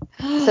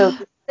 So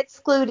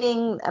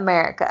excluding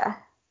America.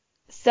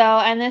 So,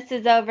 and this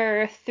is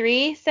over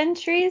 3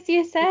 centuries,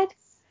 you said?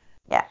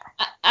 Yeah.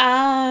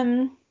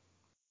 Um,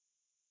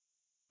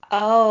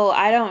 oh,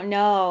 I don't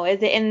know.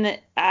 Is it in the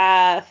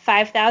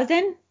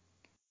 5,000?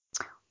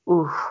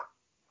 Ooh,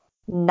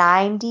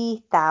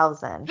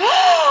 90,000.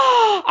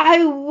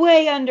 I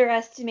way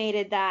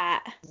underestimated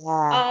that.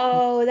 Yeah,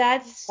 Oh,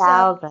 that's so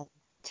 1,000.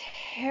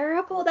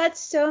 terrible. That's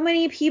so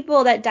many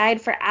people that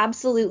died for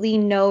absolutely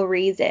no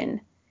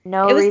reason.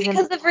 No It was reason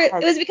because of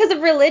it was because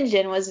of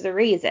religion was the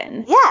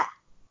reason. Yeah,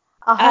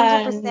 Um,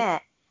 100%.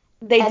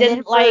 they And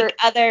then didn't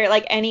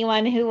like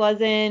anyone who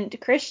wasn't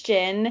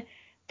Christian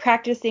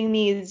practicing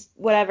these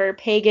whatever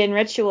pagan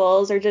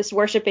rituals or just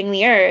worshiping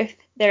the earth.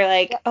 They're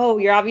like, yeah, "Oh,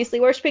 you're obviously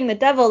worshiping the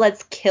devil.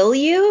 Let's kill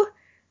you."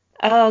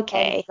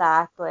 Okay.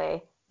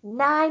 exactly.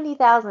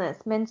 90,000,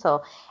 it's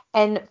mental.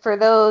 And for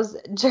those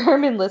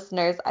German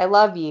listeners, I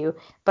love you,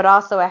 but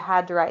also I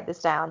had to write this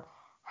down.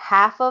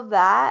 Half of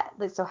that,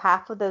 like, so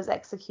half of those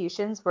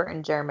executions were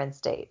in German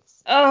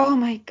states. Oh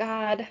my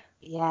God.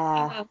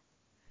 Yeah. Oh.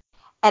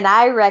 And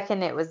I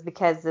reckon it was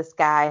because this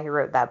guy who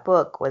wrote that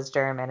book was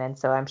German, and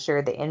so I'm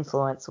sure the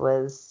influence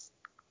was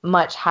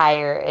much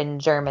higher in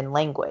German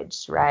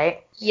language,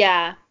 right?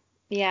 Yeah.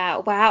 Yeah.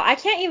 Wow. I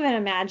can't even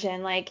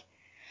imagine. Like,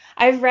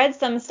 I've read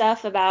some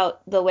stuff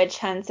about the witch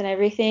hunts and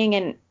everything,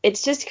 and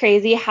it's just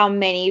crazy how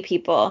many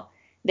people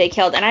they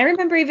killed. And I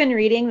remember even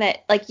reading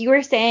that, like you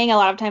were saying, a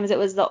lot of times it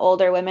was the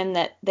older women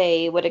that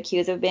they would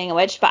accuse of being a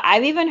witch, but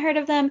I've even heard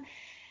of them,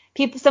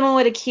 someone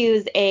would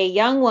accuse a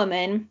young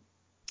woman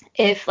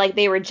if like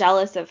they were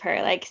jealous of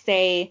her, like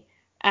say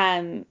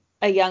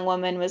a young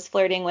woman was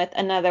flirting with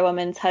another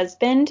woman's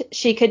husband,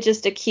 she could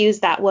just accuse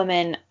that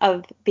woman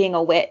of being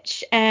a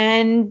witch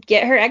and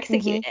get her Hmm.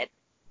 executed.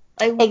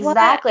 Like what a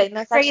Exactly. And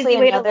that's actually crazy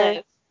way to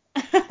live.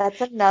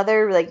 that's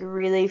another like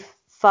really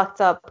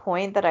fucked up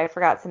point that I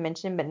forgot to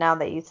mention, but now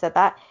that you said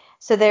that.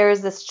 So there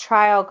was this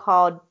trial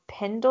called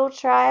Pendle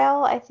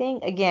trial, I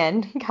think.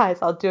 Again, guys,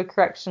 I'll do a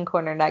correction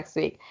corner next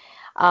week.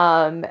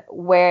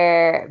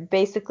 Where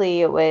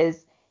basically it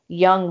was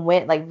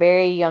like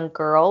very young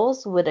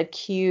girls would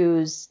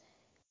accuse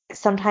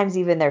sometimes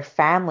even their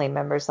family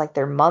members, like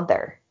their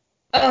mother,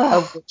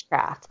 of Ugh.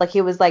 witchcraft. Like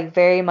it was like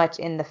very much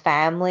in the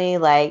family,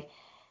 like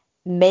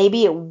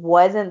maybe it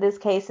wasn't this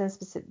case in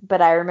specific,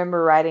 but I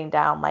remember writing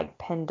down like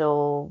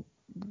Pendle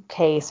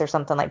case or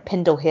something like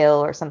Pendle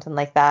Hill or something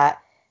like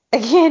that.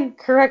 Again,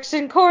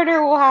 correction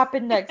corner will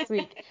happen next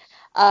week.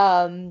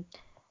 Um,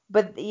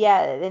 but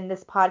yeah, in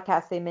this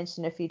podcast they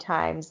mentioned a few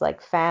times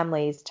like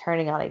families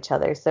turning on each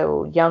other.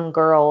 So young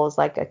girls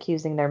like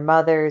accusing their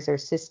mothers or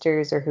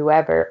sisters or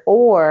whoever,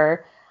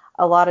 or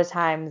a lot of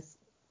times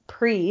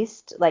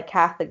priests, like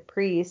Catholic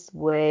priests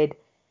would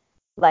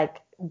like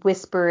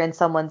whisper in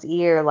someone's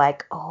ear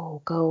like,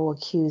 "Oh, go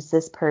accuse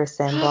this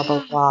person, blah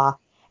blah blah."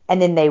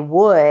 And then they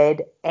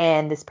would,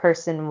 and this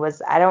person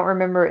was, I don't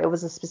remember, it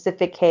was a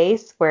specific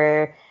case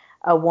where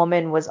a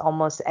woman was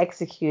almost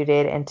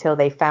executed until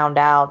they found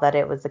out that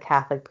it was a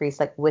Catholic priest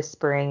like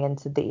whispering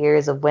into the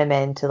ears of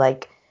women to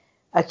like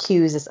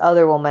accuse this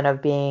other woman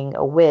of being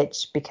a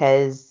witch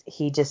because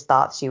he just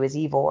thought she was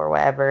evil or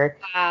whatever.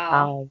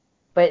 Wow. Um,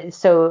 but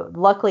so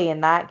luckily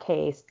in that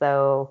case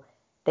though,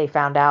 they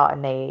found out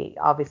and they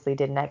obviously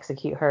didn't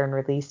execute her and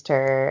released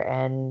her.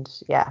 And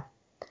yeah,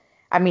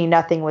 I mean,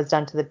 nothing was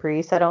done to the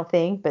priest, I don't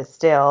think, but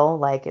still,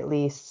 like, at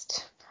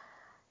least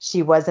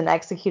she wasn't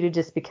executed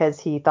just because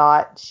he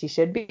thought she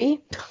should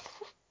be.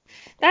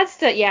 That's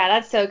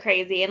so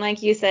crazy. And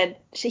like you said,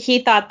 he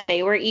thought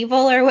they were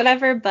evil or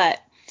whatever,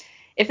 but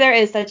if there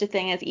is such a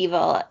thing as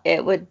evil,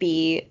 it would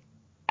be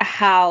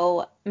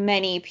how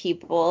many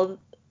people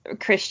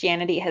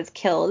Christianity has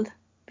killed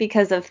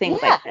because of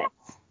things Yeah, like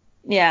this.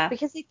 Yeah.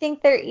 because they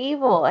think they're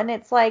evil. And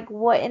it's like,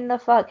 what in the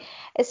fuck?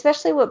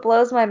 Especially what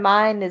blows my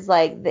mind is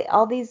like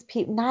all these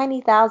people,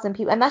 90,000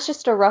 people, and that's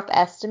just a rough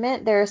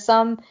estimate. There are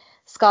some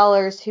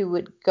scholars who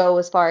would go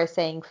as far as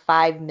saying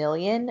 5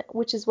 million,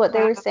 which is what they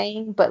Wow. were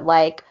saying, but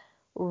like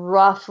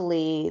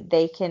roughly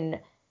they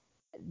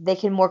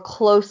can more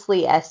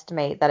closely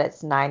estimate that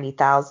it's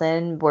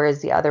 90,000,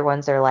 whereas the other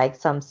ones are like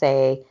some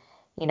say,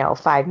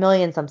 5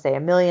 million, some say a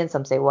million,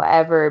 some say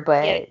whatever,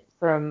 Yeah. but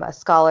from a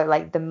scholar,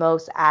 like the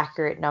most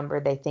accurate number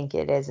they think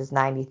it is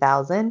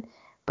 90,000,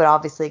 but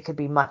obviously it could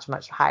be much,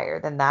 much higher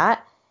than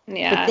that. But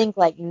Yeah. think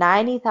like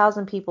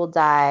 90,000 people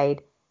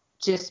died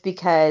just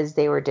because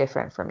they were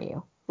different from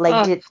you. Like,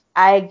 Oh,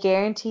 I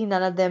guarantee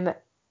none of them,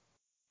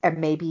 and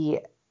maybe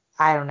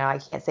I don't know, I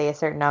can't say a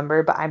certain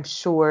number, but I'm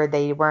sure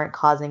they weren't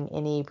causing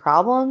any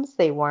problems.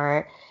 They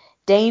weren't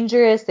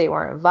dangerous, they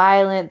weren't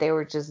violent, they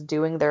were just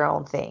doing their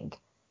own thing.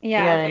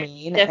 You know yeah, what I very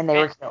mean? And they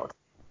were different. killed.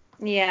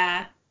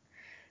 Yeah.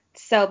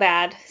 So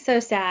bad. So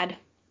sad.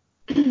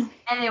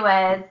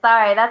 Anyways,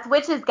 sorry, that's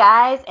witches,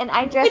 guys. And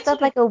I dressed up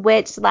Witches. like a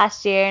witch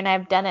last year, and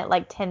I've done it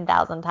like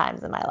 10,000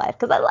 times in my life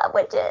because I love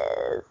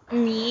witches.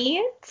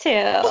 Me too.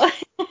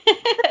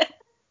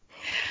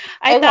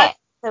 I thought Okay,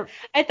 so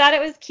I thought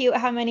it was cute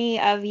how many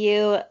of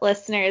you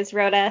listeners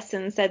wrote us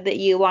and said that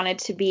you wanted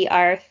to be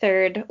our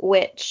third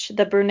witch,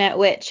 the brunette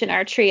witch in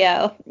our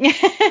trio.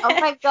 oh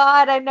my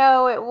God, I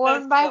know it That was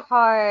warmed my cute.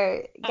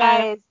 heart. Um,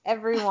 Guys,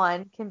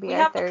 everyone can be we our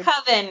have a third.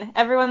 coven.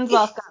 Everyone's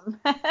welcome.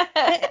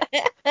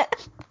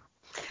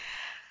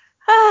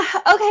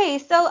 Okay,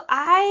 so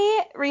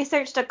I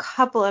researched a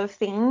couple of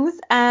things.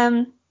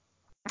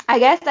 I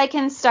guess I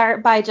can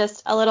start by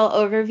just a little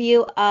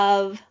overview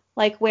of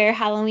like where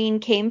Halloween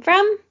came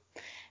from.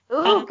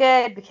 Ooh, Um,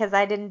 good, because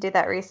I didn't do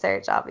that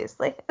research,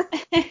 obviously.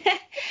 so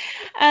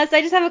I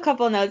just have a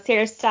couple notes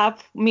here. Stop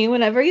me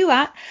whenever you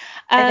want.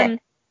 Okay. Um,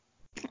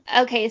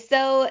 okay,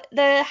 so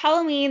the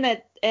Halloween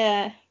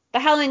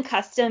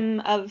custom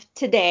of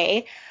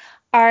today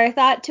are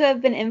thought to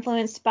have been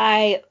influenced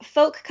by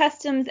folk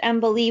customs and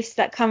beliefs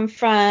that come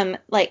from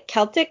like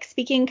Celtic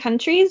speaking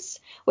countries,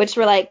 which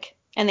were like,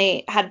 and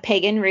they had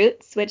pagan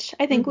roots, which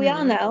I think we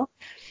all Mm-hmm. know.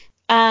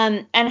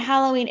 And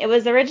Halloween, it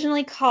was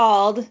originally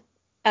called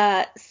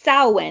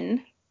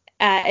Samhain.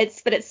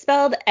 But it's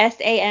spelled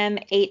Samhain,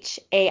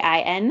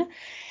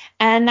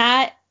 and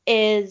that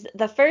is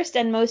the first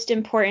and most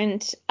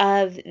important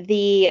of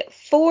the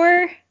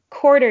four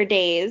quarter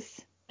days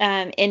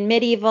on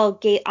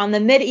the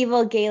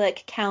medieval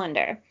Gaelic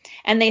calendar,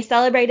 and they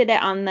celebrated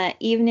it on the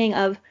evening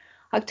of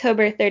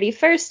October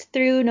 31st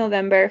through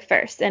November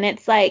 1st, and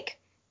it's like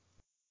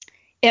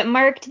it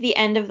marked the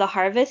end of the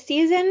harvest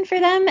season for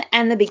them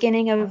and the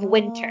beginning of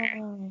winter.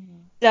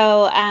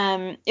 So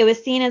it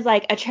was seen as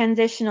like a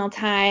transitional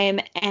time,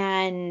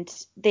 and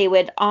they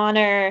would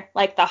honor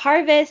like the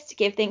harvest,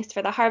 give thanks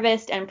for the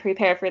harvest, and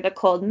prepare for the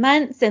cold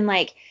months, and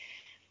like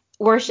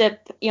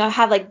worship,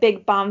 have like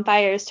big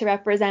bonfires to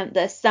represent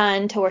the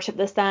sun, to worship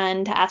the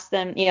sun, to ask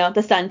them,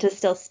 the sun to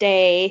still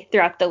stay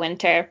throughout the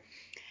winter.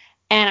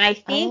 And I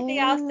think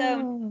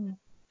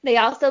they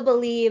also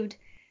believed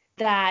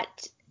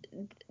that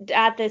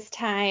at this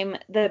time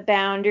the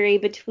boundary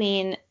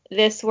between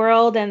this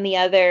world and the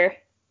other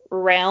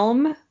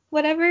realm,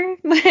 whatever,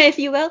 if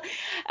you will,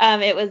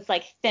 it was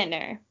like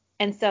thinner.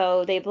 And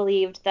so they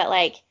believed that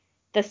like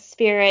the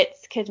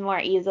spirits could more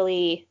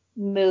easily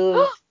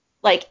move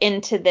like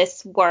into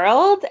this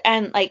world,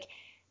 and like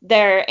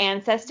their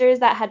ancestors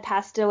that had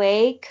passed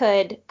away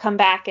could come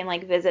back and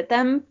like visit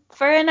them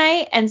for a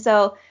night. And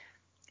so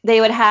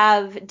they would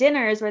have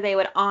dinners where they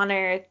would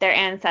honor their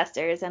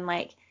ancestors and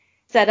like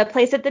set a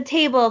place at the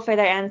table for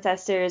their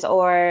ancestors,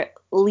 or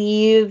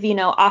leave,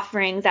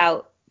 offerings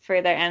out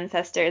for their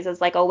ancestors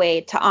as like a way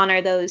to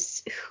honor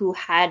those who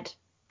had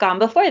gone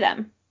before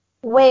them.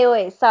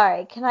 Wait,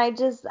 sorry.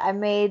 I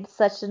made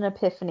such an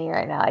epiphany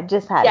right now. I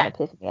just had an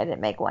epiphany. I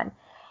didn't make one.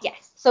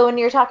 Yes. So when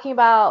you're talking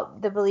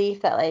about the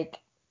belief that like,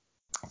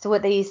 so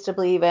what they used to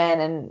believe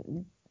in,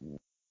 and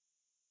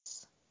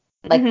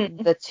like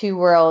the two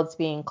worlds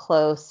being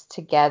close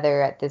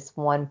together at this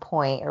one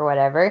point or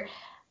whatever,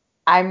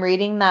 I'm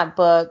reading that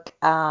book,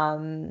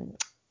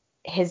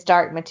 His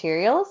Dark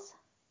Materials.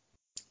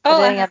 Which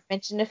I think I've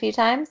mentioned a few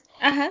times.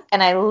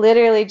 And I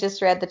literally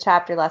just read the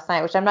chapter last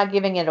night, which I'm not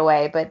giving it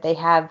away, but they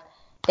have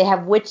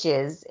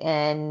witches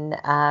in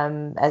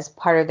as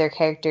part of their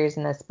characters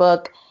in this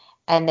book,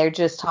 and they're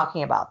just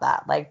talking about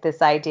that, like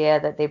this idea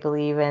that they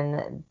believe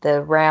in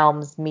the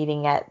realms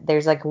meeting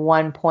there's like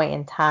one point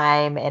in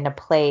time in a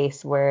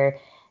place where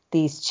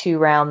these two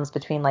realms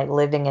between like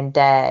living and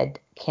dead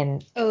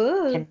can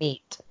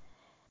meet.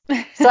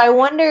 So I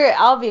wonder,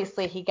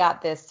 obviously he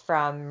got this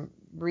from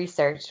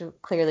research,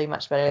 clearly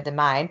much better than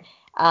mine,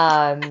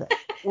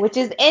 which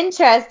is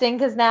interesting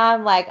because now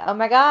I'm like, oh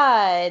my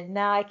God,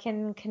 now I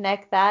can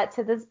connect that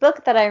to this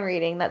book that I'm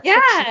reading. That's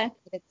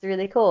it's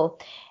really cool.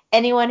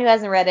 Anyone who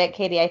hasn't read it,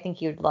 Katie, I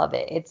think you'd love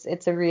it.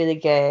 It's a really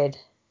good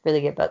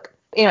book.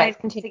 Anyway,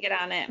 I need to get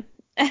on it.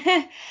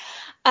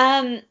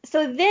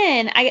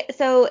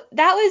 So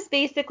that was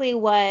basically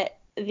what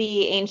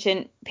the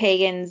ancient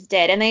pagans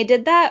did, and they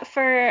did that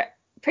for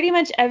pretty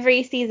much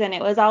every season.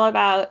 It was all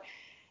about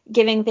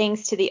giving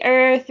thanks to the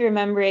earth,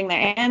 remembering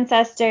their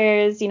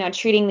ancestors,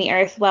 treating the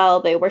earth well.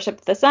 They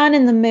worshiped the sun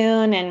and the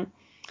moon and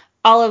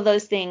all of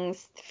those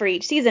things for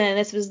each season. And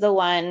this was the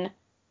one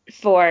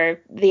for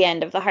the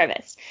end of the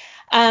harvest.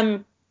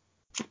 But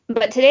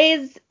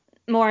today's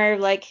more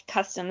like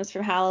customs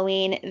from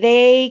Halloween,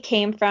 they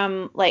came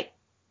from like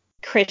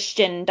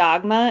Christian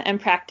dogma and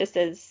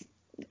practices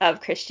of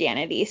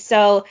Christianity.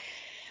 So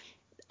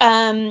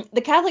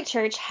the Catholic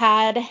Church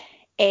had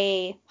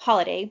a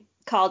holiday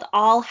called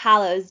All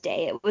Hallows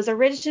Day. It was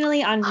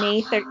originally on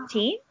May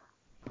 13th.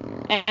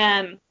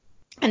 And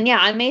on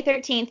May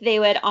 13th, they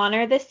would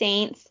honor the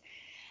saints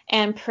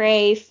and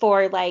pray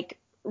for like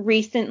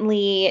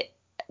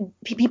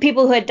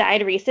people who had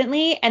died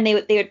recently, and they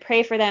would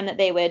pray for them that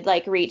they would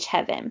like reach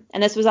heaven.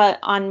 And this was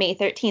on May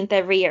 13th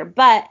every year.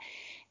 But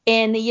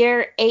in the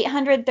year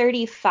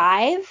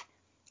 835,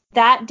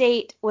 that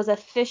date was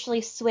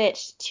officially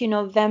switched to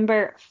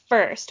November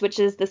 1st, which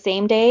is the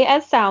same day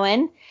as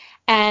Samhain.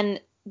 And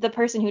the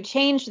person who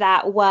changed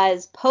that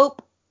was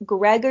Pope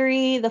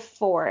Gregory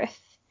IV.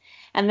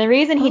 And the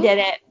reason he did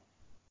it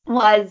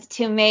was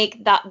to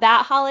make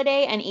that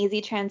holiday an easy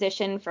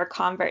transition for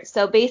converts.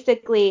 So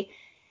basically,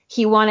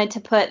 he wanted to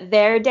put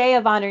their day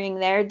of honoring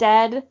their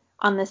dead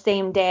on the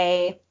same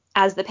day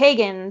as the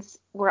pagans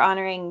were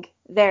honoring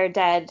their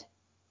dead,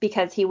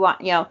 because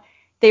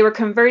they were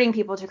converting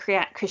people to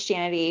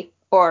Christianity,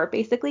 or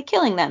basically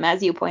killing them,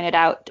 as you pointed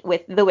out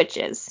with the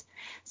witches.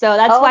 So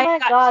that's why it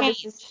got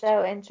changed. This is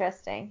so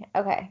interesting.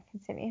 Okay,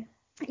 continue.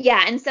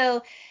 Yeah, and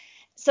so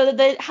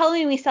the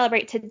Halloween we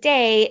celebrate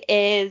today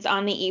is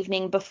on the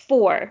evening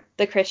before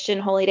the Christian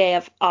holy day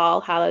of All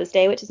Hallows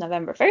Day, which is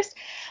November 1st.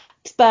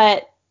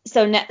 But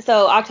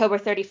so October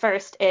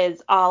 31st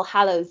is All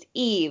Hallows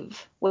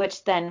Eve,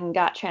 which then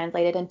got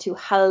translated into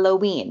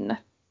Halloween.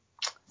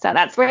 So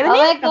that's where the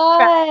name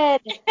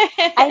comes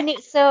from.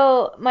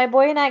 So my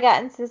boy and I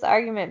got into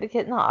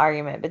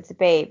this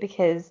debate,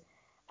 because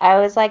I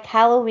was like,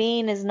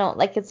 Halloween is not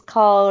like, it's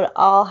called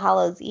All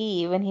Hallows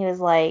Eve, and he was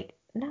like,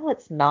 no,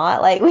 it's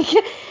not. Like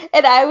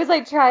and I was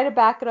like trying to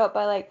back it up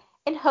by like,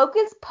 in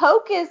Hocus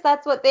Pocus,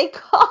 that's what they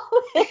call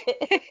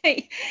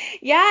it.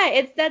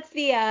 Yeah, that's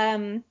the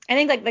I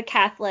think like the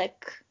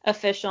Catholic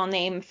official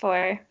name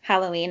for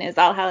Halloween is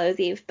All Hallows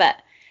Eve,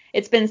 but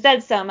it's been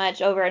said so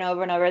much over and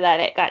over and over that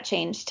it got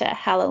changed to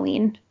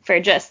Halloween for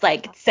just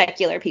like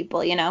secular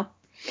people, you know.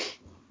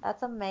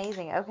 That's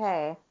amazing.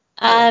 Okay.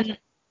 Um,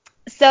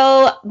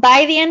 so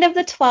by the end of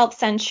the 12th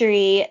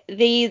century,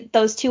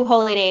 those two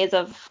holy days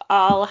of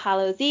All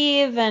Hallows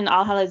Eve and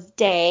All Hallows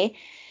Day,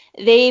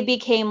 they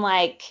became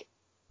like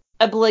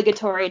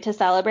obligatory to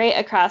celebrate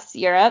across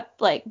Europe,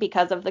 like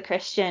because of the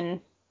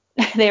Christian,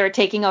 they were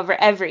taking over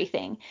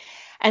everything.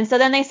 And so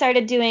then they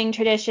started doing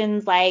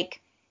traditions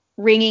like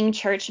ringing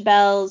church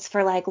bells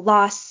for like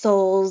lost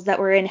souls that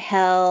were in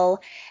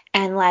hell,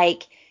 and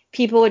like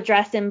people would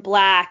dress in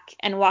black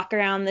and walk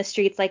around the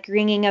streets like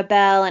ringing a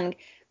bell and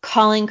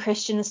calling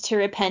Christians to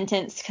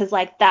repentance, because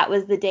like that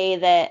was the day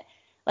that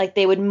like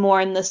they would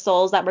mourn the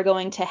souls that were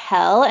going to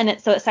hell. And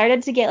it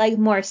started to get like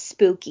more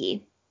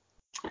spooky.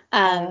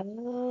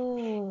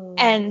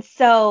 And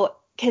so,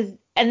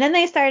 and then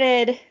they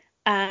started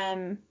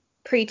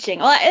preaching.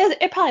 Well,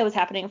 it probably was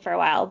happening for a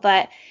while,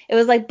 but it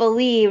was like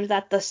believed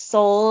that the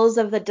souls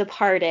of the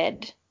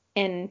departed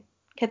in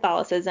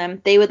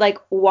Catholicism, they would like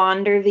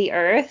wander the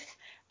earth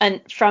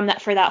and from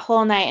that for that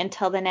whole night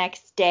until the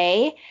next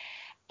day.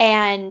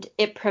 And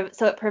it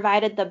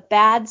provided the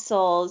bad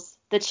souls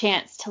the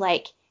chance to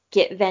like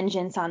get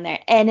vengeance on their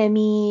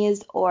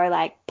enemies or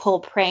like pull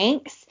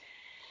pranks.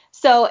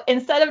 So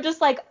instead of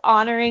just like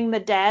honoring the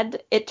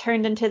dead, it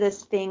turned into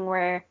this thing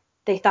where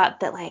they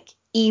thought that like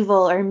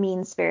evil or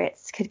mean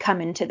spirits could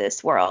come into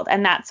this world.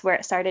 And that's where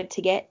it started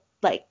to get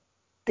like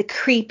the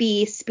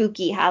creepy,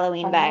 spooky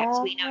Halloween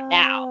vibes we know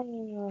now.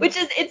 Which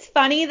is, it's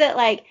funny that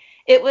like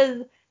it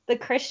was the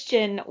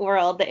Christian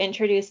world that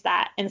introduced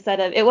that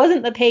it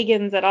wasn't the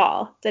pagans at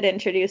all that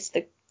introduced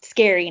the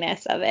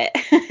scariness of it.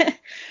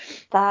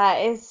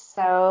 That is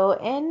so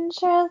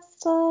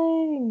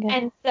interesting.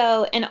 And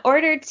so in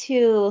order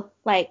to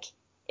like,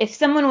 if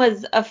someone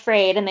was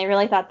afraid and they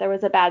really thought there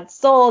was a bad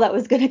soul that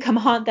was going to come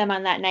haunt them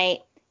on that night,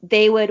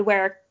 they would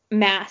wear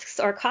masks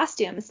or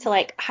costumes to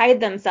like hide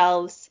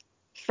themselves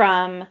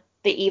from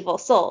the evil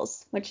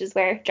souls, which is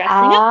where dressing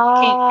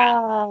up came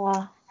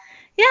from.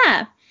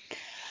 Yeah.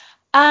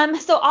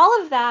 So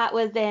all of that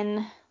was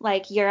in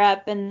like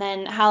Europe, and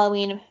then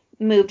Halloween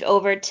moved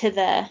over to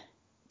the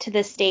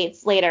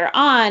States later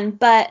on,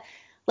 but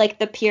like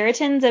the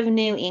Puritans of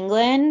New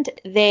England,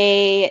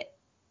 they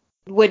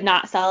would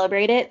not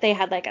celebrate it. They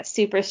had like a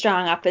super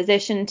strong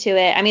opposition to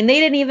it. I mean, they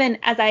didn't even,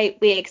 as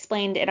we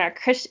explained in our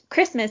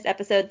Christmas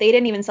episode, they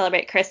didn't even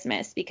celebrate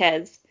Christmas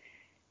because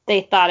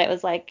they thought it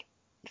was like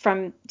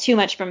too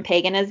much from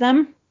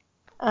paganism.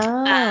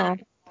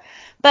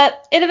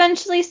 But it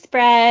eventually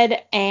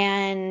spread,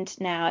 and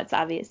now it's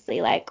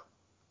obviously like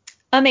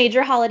a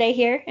major holiday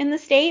here in the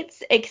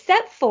States,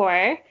 except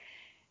for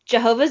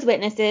Jehovah's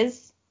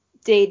Witnesses.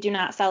 They do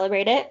not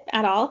celebrate it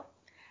at all.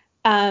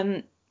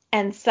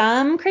 And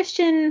some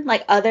Christian,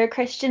 like other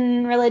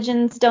Christian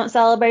religions, don't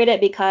celebrate it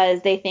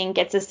because they think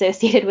it's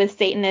associated with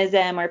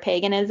Satanism or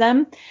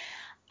paganism.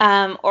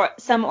 Or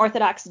some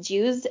Orthodox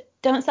Jews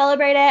don't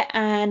celebrate it,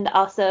 and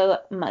also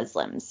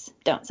Muslims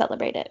don't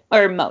celebrate it,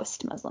 or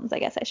most Muslims, I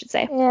guess I should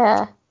say.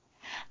 Yeah.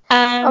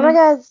 Oh my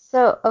God.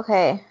 So,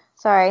 okay.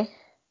 Sorry.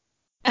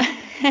 But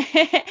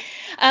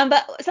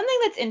something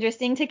that's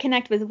interesting to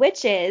connect with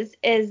witches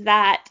is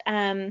that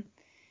oh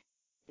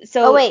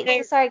wait,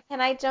 so sorry.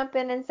 Can I jump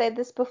in and say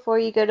this before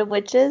you go to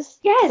witches?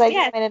 Yes, because I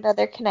just made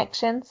another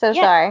connection. So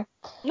sorry.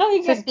 No,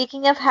 you're good.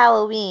 Speaking of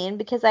Halloween,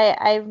 because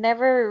I've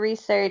never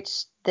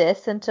researched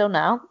this until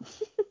now.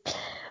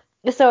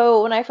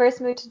 So when I first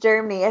moved to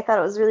Germany, I thought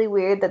it was really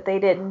weird that they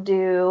didn't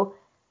do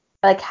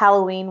like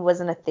Halloween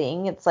wasn't a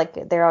thing. It's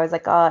like they're always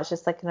like, oh, it's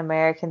just like an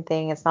American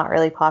thing. It's not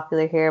really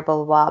popular here, blah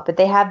blah blah. But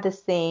they have this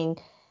thing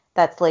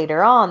that's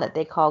later on that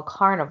they call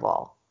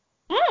Carnival.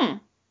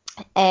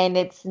 And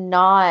it's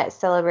not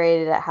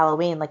celebrated at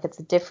Halloween. Like it's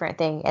a different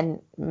thing.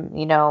 And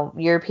you know,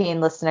 European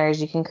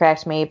listeners, you can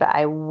correct me, but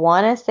I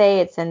want to say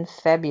it's in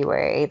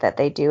February that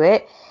they do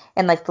it.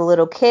 And like the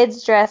little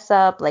kids dress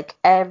up, like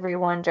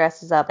everyone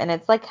dresses up, and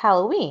it's like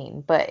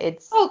Halloween, but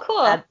it's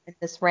cool. in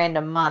this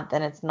random month,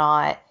 and it's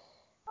not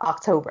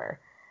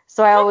October.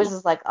 So I always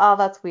was like, oh,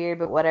 that's weird,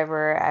 but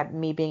whatever.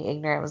 Me being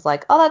ignorant was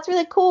like, oh, that's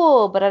really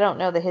cool, but I don't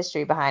know the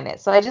history behind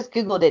it. So I just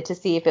Googled it to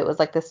see if it was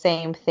like the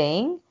same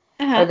thing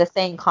or the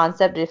same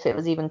concept, if it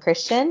was even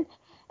Christian.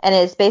 And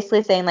it's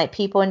basically saying like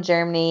people in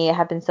Germany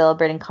have been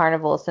celebrating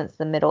Carnival since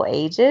the Middle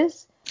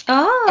Ages.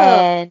 Oh.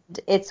 And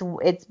it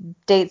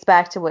dates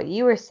back to what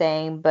you were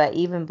saying, but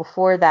even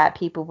before that,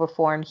 people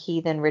performed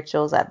heathen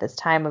rituals at this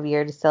time of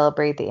year to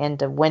celebrate the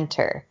end of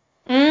winter.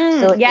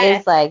 So it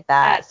is like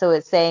that. So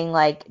it's saying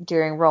like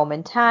during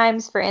Roman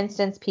times, for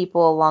instance,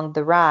 people along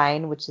the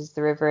Rhine, which is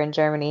the river in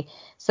Germany,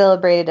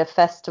 celebrated a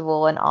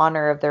festival in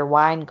honor of their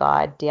wine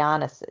god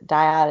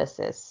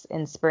Dionysus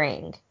in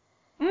spring.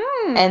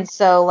 And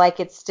so like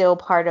it's still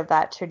part of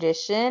that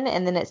tradition.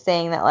 And then it's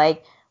saying that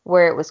like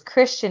where it was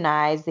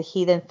Christianized, the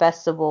heathen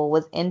festival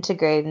was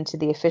integrated into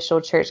the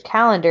official church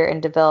calendar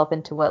and developed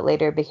into what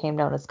later became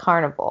known as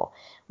Carnival,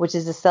 which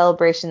is a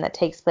celebration that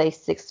takes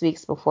place 6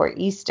 weeks before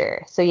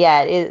Easter. So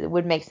yeah, it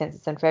would make sense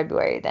it's in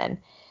February then.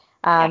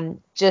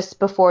 just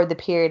before the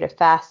period of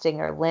fasting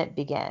or Lent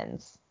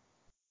begins.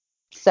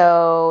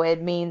 So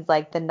it means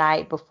like the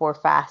night before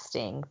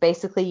fasting.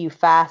 Basically, you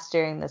fast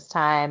during this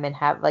time and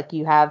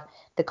you have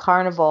the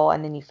carnival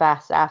and then you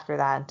fast after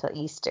that until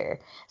Easter.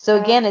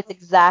 So again, it's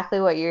exactly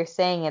what you're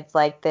saying. It's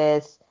like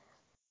this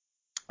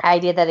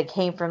idea that it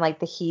came from like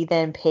the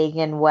heathen,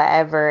 pagan,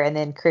 whatever, and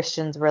then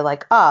Christians were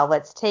like, oh,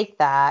 let's take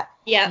that,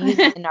 use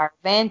it in our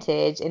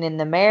advantage. And in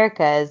the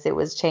Americas, it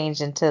was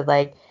changed into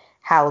like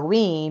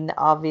Halloween,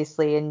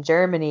 obviously in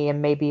Germany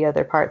and maybe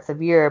other parts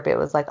of Europe. It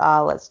was like,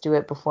 oh, let's do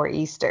it before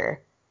Easter.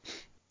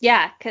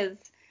 Yeah, because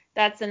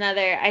that's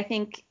another, I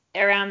think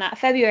around that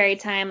February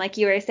time, like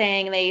you were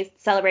saying, they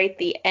celebrate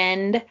the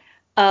end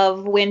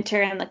of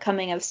winter and the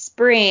coming of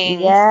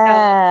spring.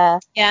 Yeah.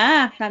 So,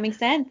 yeah, that makes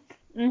sense.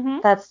 Mm-hmm.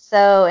 That's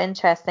so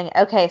interesting.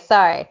 Okay,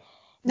 sorry.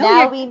 No,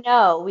 Now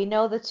we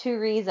know the two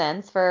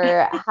reasons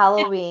for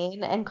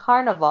Halloween and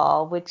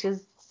Carnival, which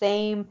is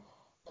same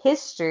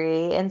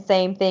history and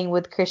same thing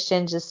with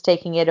Christians just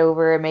taking it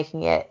over and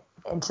making it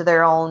into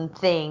their own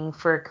thing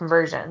for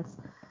conversions.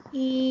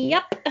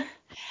 Yep.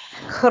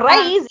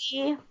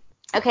 Crazy.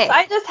 Okay, So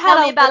I just tell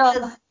had me about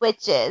the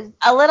witches.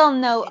 a little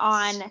note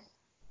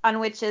on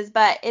witches,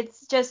 but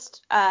it's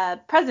just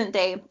present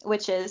day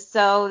witches.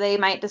 So they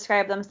might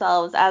describe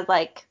themselves as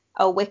like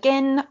a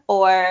Wiccan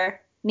or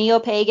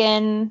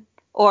neo-pagan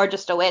or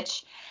just a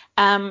witch.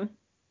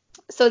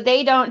 So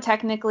they don't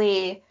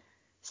technically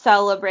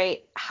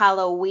celebrate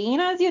Halloween,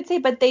 as you'd say,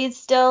 but they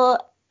still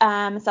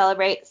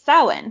celebrate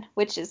Samhain,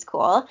 which is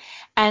cool.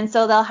 And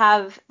so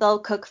they'll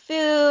cook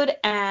food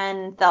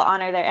and they'll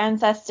honor their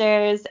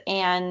ancestors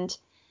and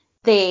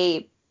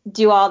they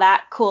do all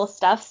that cool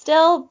stuff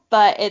still.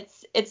 But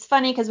it's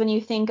funny because when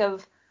you think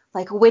of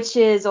like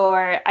witches,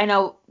 or I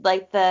know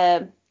like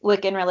the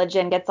Wiccan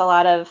religion gets a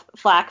lot of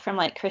flack from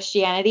like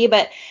Christianity,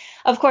 but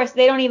of course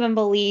they don't even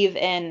believe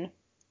in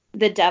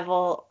the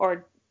devil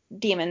or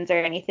demons or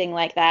anything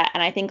like that.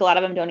 And I think a lot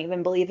of them don't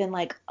even believe in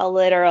like a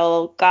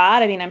literal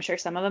God. I mean, I'm sure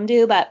some of them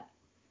do, but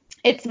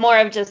it's more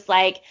of just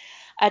like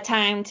a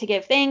time to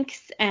give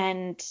thanks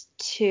and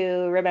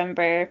to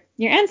remember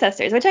your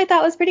ancestors, which I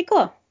thought was pretty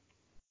cool.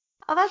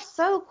 Oh, that's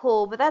so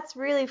cool, but that's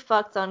really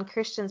fucked on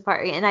Christians'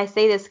 part. And I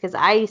say this because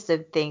I used to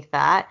think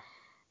that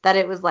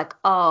it was like,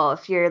 oh,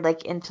 if you're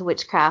like into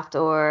witchcraft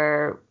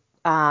or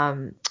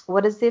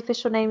what is the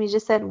official name you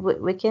just said?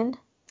 Wiccan?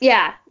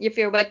 Yeah, if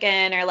you're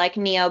Wiccan or like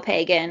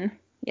neo-pagan.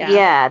 Yeah.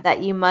 Yeah,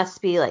 that you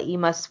must be like you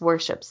must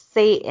worship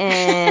Satan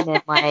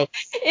and like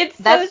It's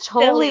so that's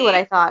totally what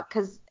silly. I thought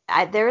because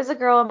there was a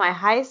girl in my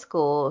high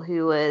school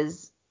who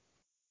was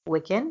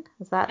Wiccan.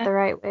 Is that the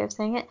right way of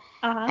saying it?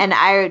 Uh-huh. And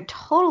I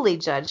totally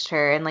judged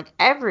her, and like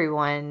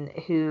everyone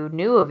who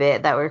knew of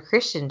it that were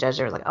Christian judged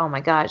her was like, "Oh my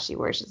God, she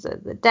worships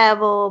the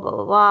devil, blah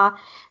blah blah."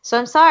 So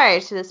I'm sorry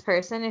to this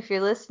person if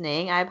you're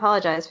listening. I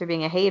apologize for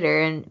being a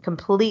hater and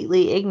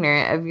completely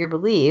ignorant of your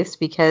beliefs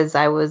because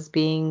I was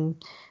being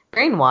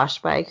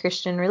brainwashed by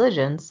Christian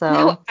religion. No,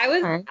 So, I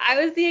was all right.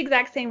 I was the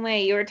exact same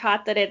way. You were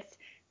taught that it's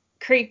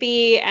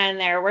creepy and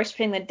they're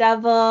worshiping the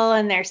devil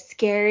and they're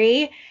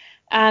scary.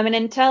 And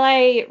until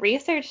I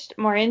researched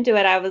more into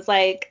it, I was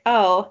like,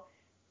 oh,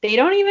 they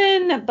don't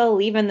even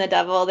believe in the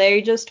devil.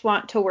 They just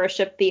want to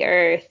worship the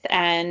earth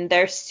and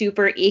they're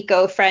super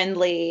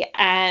eco-friendly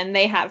and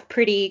they have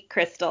pretty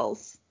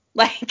crystals.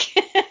 Like,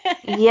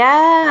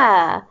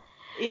 Yeah.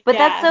 But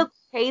that's yeah. so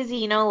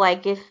crazy,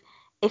 like if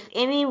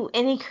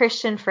any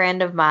Christian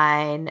friend of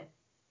mine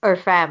or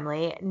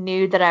family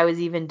knew that I was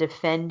even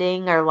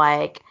defending or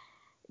like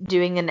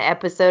doing an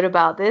episode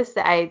about this,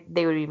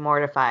 they would be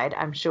mortified,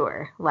 I'm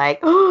sure. Like,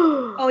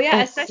 oh, Oh yeah,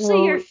 that's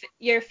especially so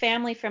your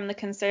family from the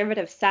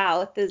conservative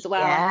South as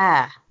well.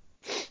 yeah,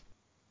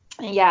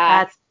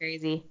 Yeah. that's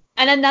crazy.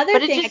 And another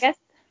But it thing, I just guess.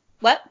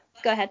 What?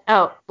 Go ahead.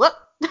 oh, whoop.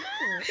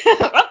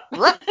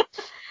 Whoop.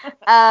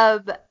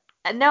 Um,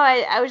 no,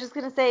 I was just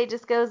gonna say it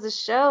just goes to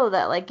show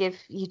that like if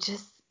you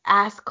just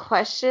ask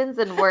questions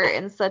and we're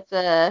in such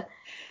a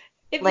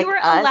If you like were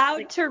us, allowed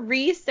like to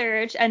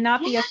research and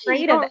not yeah, be you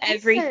afraid of don't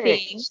everything.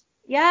 research.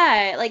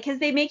 Yeah, like because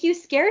they make you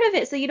scared of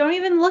it, so you don't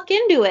even look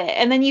into it,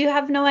 and then you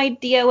have no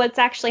idea what's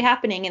actually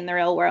happening in the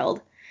real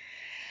world.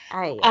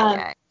 Ay, ay, Um,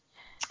 ay.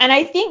 and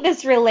I think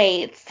this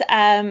relates.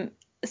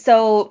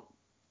 So,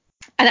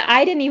 and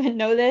I didn't even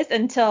know this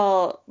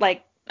until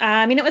like,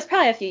 I mean, it was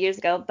probably a few years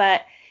ago,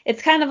 but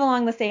it's kind of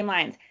along the same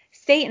lines.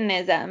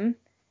 Satanism,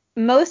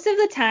 most of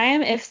the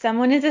time, if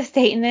someone is a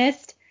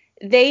Satanist,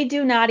 they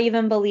do not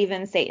even believe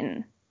in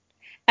Satan.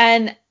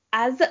 And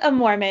as a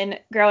Mormon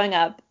growing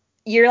up,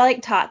 you're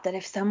like taught that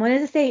if someone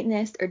is a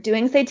Satanist or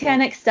doing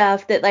satanic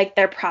stuff, that like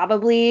they're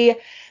probably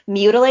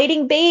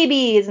mutilating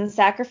babies and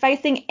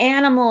sacrificing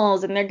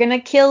animals and they're gonna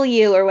kill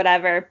you or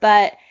whatever.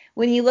 But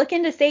when you look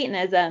into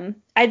Satanism,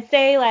 I'd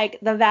say like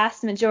the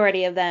vast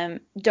majority of them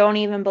don't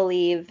even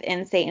believe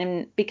in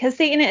Satan because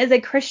Satan is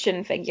a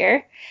Christian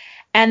figure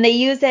and they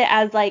use it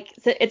as like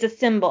it's a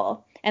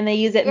symbol and they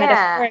use it Yeah.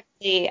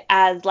 metaphorically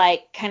as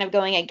like kind of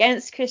going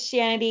against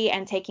Christianity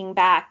and taking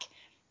back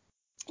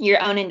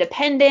your own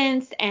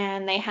independence,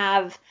 and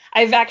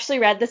I've actually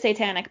read the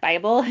Satanic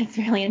Bible. It's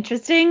really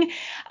interesting.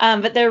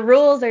 But their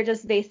rules are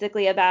just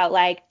basically about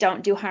like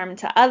don't do harm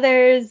to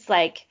others,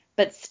 like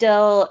but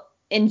still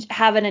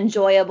have an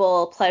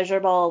enjoyable,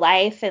 pleasurable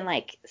life and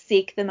like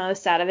seek the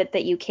most out of it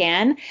that you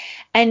can.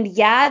 And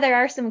yeah, there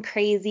are some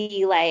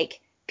crazy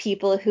like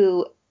people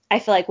who I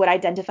feel like would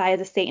identify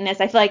as a Satanist.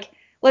 I feel like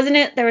wasn't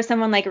it there was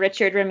someone like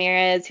Richard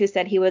Ramirez who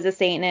said he was a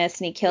Satanist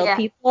and he killed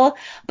people?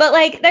 But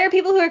like there are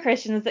people who are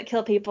Christians that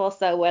kill people,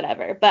 so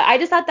whatever. But I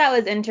just thought that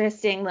was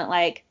interesting that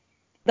like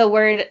the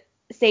word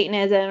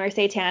Satanism or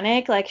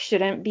satanic like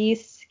shouldn't be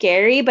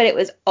scary, but it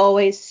was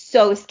always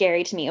so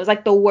scary to me. It was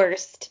like the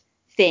worst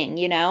thing,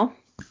 you know?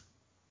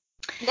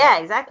 Yeah,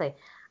 exactly.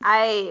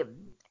 I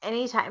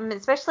anytime,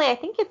 especially I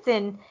think it's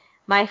in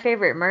My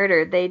Favorite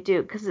Murder, they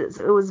do because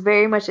it was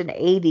very much an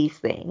 80s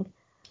thing.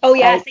 Oh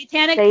yeah, Like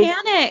Satanic they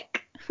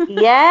Panic.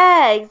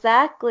 Yeah,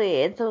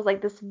 exactly. And so it was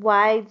like this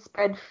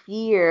widespread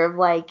fear of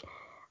like,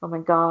 oh my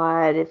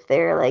God, if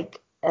they're like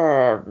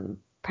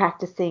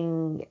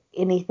practicing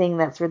anything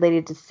that's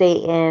related to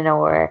Satan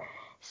or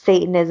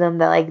Satanism,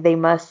 that like they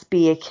must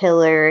be a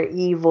killer, or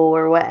evil,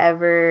 or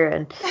whatever.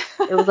 And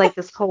it was like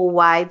this whole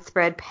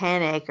widespread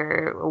panic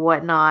or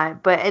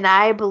whatnot. But and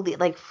I believe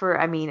like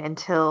I mean,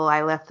 until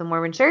I left the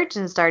Mormon Church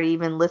and started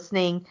even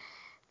listening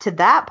to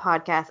that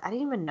podcast, I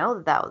didn't even know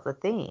that that was a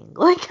thing.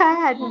 Like I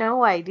had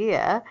no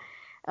idea.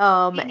 Me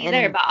neither,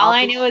 And but all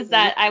I knew is obviously,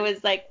 that I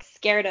was like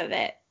scared of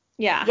it.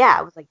 Yeah. yeah,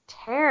 I was like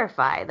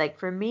terrified. Like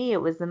for me,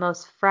 it was the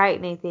most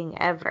frightening thing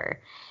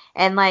ever.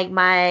 And like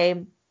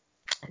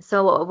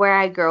so where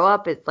I grow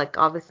up, it's like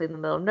obviously in the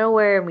middle of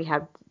nowhere, and we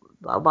have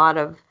a lot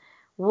of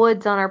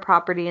woods on our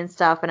property and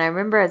stuff. And I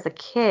remember as a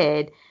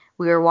kid,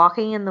 we were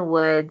walking in the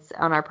woods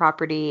on our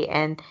property,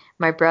 and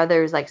my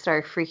brothers like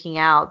started freaking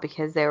out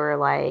because they were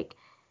like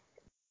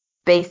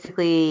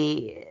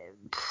basically,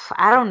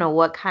 I don't know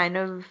what kind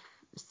of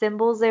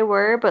symbols they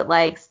were, but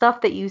like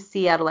stuff that you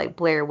see out of like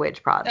Blair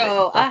Witch Project and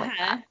Oh, stuff like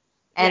that. uh-huh.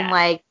 And Yeah.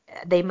 like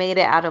they made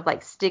it out of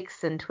like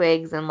sticks and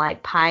twigs and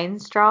like pine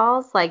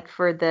straws, like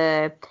for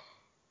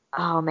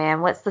oh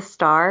man, what's the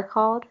star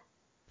called?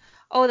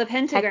 Oh, the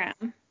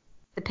pentagram.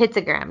 The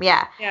pentagram,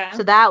 yeah. Yeah.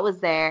 So that was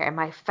there, and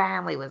my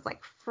family was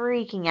like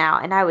freaking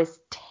out, and I was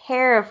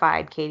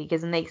terrified, Katie,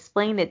 because when they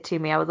explained it to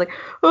me, I was like,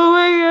 "Oh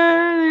my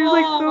God, there's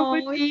like so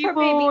much Oh, you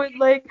poor evil, baby. and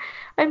like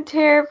I'm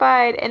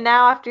terrified." And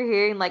now after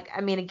hearing, like,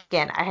 I mean,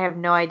 again, I have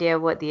no idea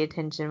what the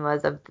intention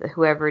was of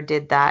whoever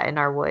did that in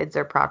our woods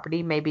or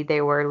property. Maybe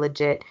they were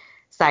legit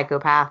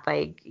psychopath,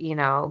 like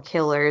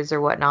killers or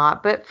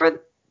whatnot. But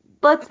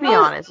let's be Most,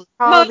 honest, it was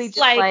probably most just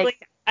like likely,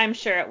 I'm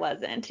sure it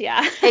wasn't.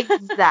 Yeah.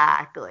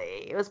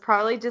 exactly. It was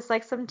probably just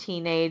like some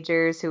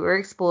teenagers who were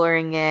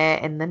exploring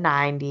it in the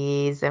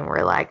 90s and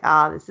were like,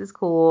 "Oh, this is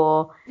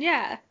cool,"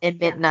 Yeah. and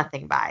Yeah. meant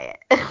nothing by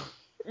it.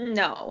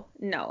 No,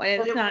 no, and But it's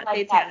it was not like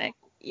satanic.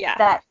 Yeah.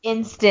 that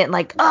instant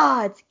like,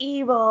 "Oh, it's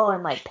evil,"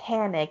 and like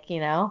panic.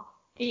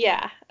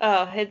 Yeah.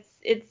 Oh,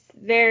 it's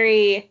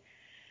very,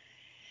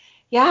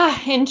 yeah,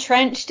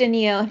 entrenched in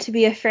you to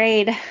be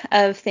afraid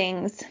of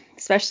things,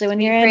 especially To when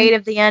be you're in. afraid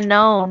of the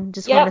unknown.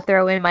 Just want to Yep.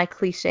 throw in my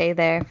cliche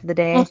there for the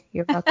day.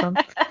 You're welcome.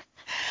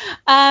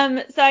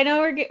 So I know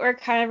we're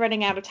kind of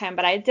running out of time,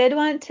 but I did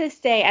want to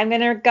say I'm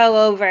gonna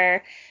go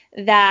over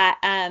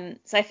that.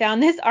 So I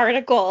found this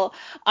article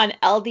on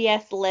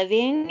LDS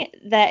Living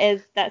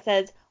that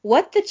says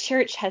what the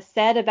church has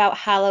said about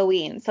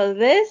Halloween. So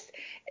this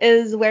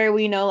is where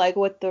we know like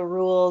what the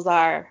rules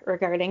are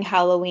regarding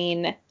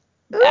Halloween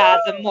as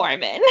a Ooh,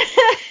 Mormon.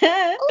 ooh,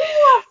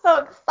 I'm so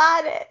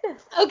excited.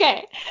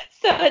 Okay,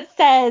 so it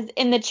says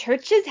in the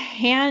church's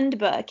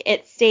handbook,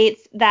 it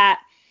states that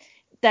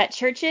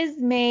churches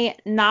may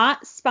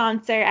not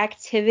sponsor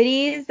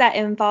activities that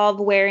involve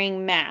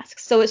wearing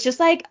masks. So it's just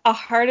like a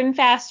hard and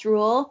fast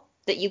rule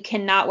that you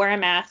cannot wear a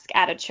mask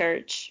at a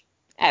church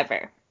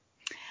ever.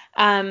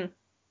 Um,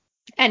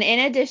 and in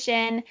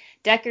addition,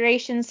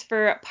 decorations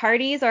for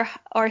parties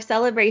or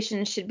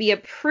celebrations should be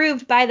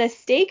approved by the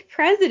stake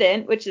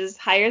president, which is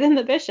higher than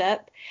the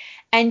bishop,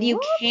 and you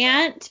What?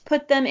 can't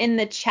put them in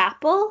the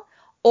chapel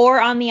or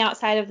on the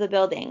outside of the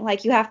building.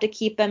 Like you have to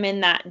keep them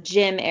in that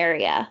gym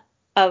area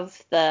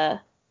of the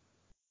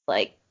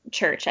like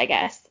church, I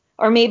guess,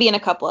 or maybe in a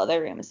couple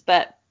other rooms.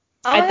 But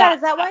Oh I my God, thought,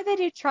 is that why they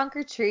do trunk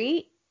or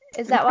treat?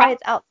 Is that why pro-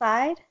 it's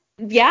outside?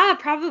 yeah,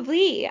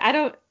 probably. I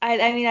don't.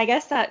 I mean, I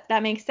guess that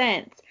makes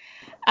sense.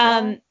 Yeah.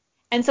 Um,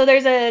 and so there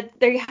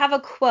you have a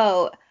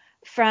quote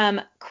from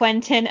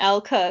Quentin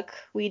L. Cook.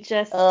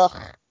 Ugh.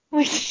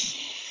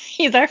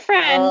 He's our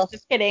friend. Ugh.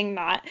 Just kidding,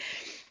 not.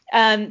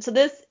 So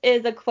this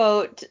is a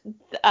quote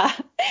uh,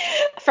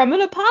 from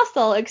an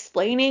apostle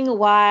explaining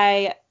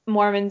why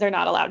Mormons are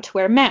not allowed to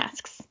wear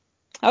masks.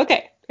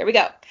 Okay, here we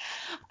go.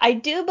 I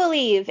do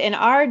believe in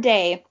our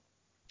day,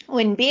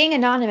 when being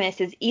anonymous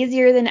is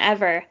easier than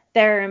ever,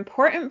 there are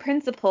important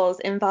principles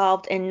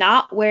involved in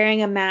not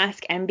wearing a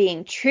mask and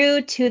being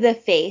true to the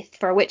faith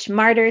for which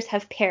martyrs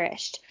have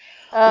perished.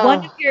 One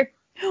of Oh. your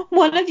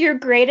One of your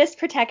greatest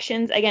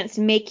protections against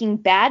making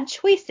bad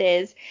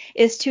choices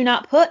is to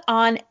not put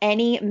on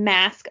any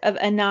mask of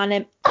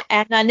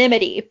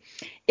anonymity.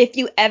 If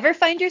you ever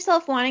find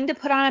yourself wanting to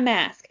put on a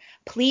mask,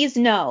 please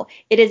know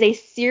it is a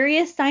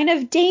serious sign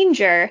of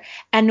danger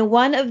and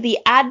one of the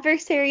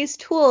adversary's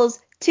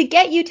tools to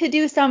get you to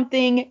do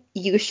something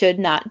you should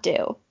not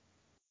do.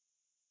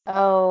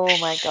 Oh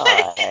my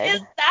God.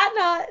 Is that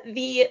not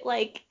the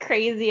like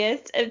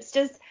craziest? It's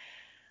just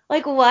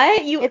like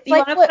what? It's You want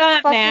like to put what on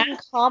a fucking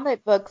mask?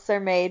 comic books are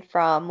made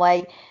from.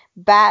 Like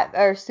Bat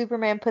or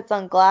Superman puts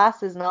on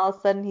glasses and all of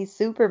a sudden he's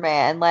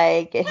Superman.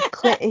 Like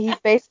he's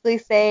basically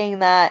saying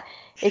that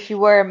if you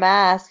wear a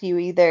mask, you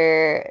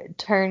either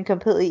turn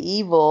completely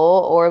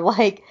evil or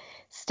like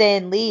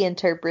Stan Lee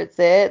interprets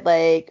it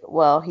like,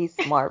 well, he's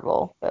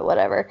Marvel, but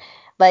whatever.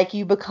 Like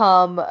you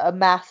become a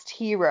masked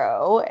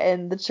hero,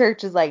 and the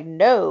church is like,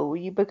 no,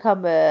 you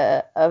become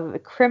a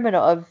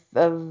criminal,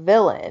 a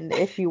villain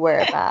if you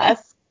wear a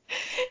mask.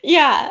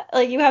 Yeah,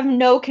 like you have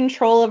no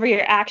control over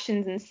your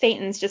actions and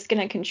Satan's just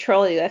gonna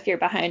control you if you're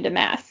behind a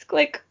mask.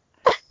 Like,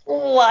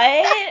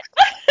 what?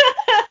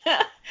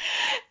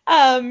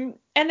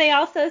 And they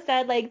also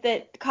said like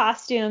that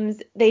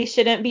costumes they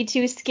shouldn't be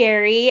too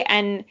scary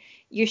and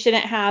you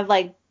shouldn't have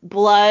like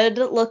blood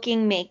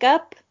looking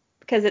makeup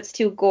because it's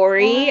too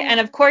gory. What? And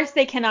of course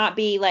they cannot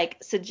be like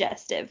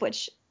suggestive,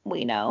 which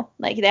we know.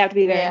 Like they have to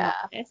be very Yeah.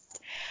 modest.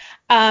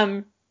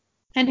 Um,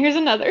 and here's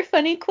another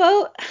funny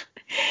quote.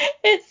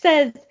 It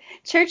says,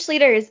 church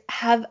leaders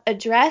have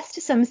addressed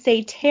some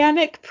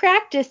satanic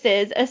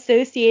practices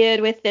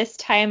associated with this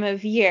time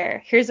of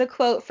year. Here's a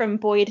quote from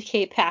Boyd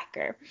K.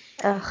 Packer.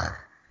 Ugh.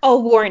 A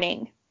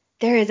warning.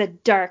 There is a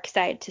dark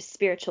side to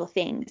spiritual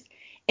things.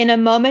 In a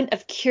moment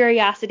of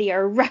curiosity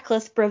or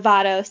reckless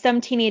bravado,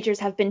 some teenagers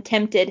have been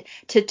tempted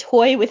to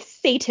toy with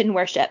Satan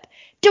worship.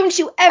 Don't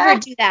you ever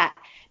do that.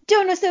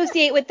 Don't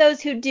associate with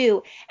those who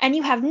do, and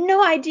you have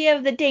no idea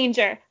of the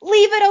danger.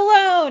 Leave it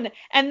alone.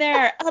 And there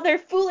are other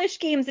foolish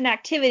games and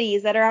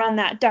activities that are on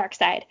that dark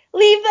side.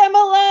 Leave them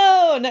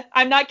alone.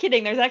 I'm not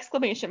kidding. There's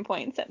exclamation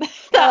points in that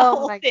Oh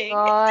whole my thing.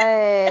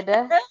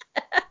 God.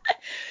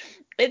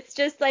 It's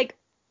just like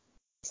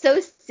so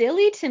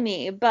silly to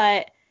me,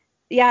 but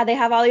yeah, they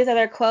have all these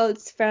other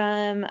quotes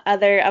from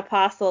other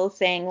apostles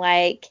saying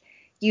like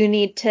you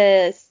need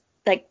to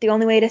like the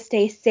only way to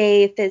stay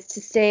safe is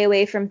to stay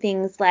away from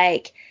things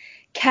like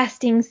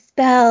casting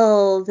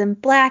spells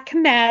and black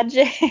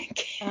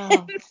magic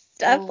Oh, and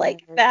stuff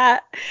like Lord.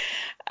 that.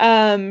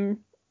 Um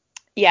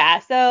yeah,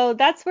 so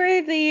that's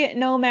where the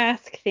no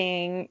mask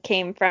thing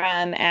came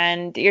from,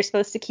 and you're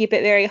supposed to keep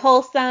it very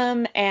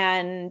wholesome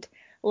and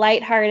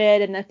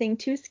lighthearted and nothing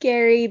too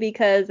scary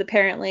because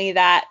apparently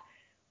that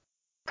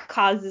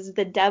causes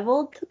the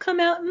devil to come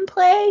out and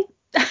play.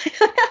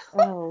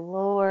 Oh,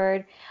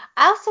 Lord.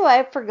 Also,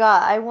 I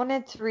forgot. I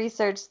wanted to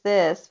research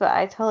this, but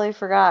I totally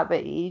forgot.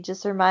 But you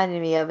just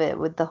reminded me of it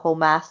with the whole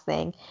mask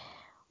thing.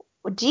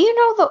 Do you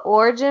know the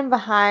origin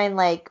behind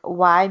like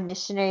why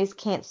missionaries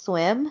can't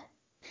swim?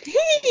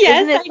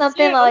 Isn't Yes, it I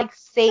something do. like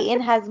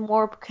Satan has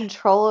more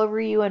control over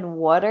you in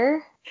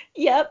water?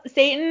 Yep,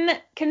 Satan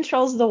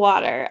controls the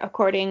water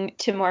according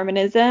to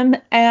Mormonism,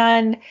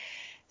 and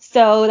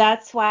so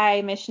that's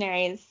why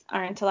missionaries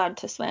aren't allowed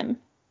to swim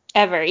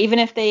ever. Even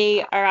if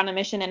they are on a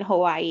mission in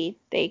Hawaii,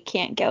 they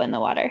can't go in the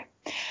water.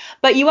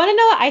 But you want to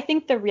know what I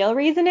think the real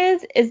reason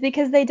is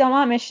because they don't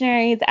want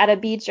missionaries at a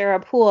beach or a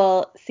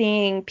pool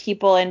seeing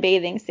people in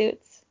bathing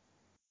suits.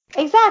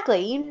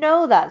 Exactly. You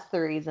know that's the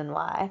reason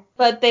why.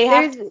 But they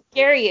have There's to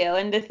scare you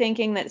into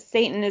thinking that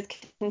Satan is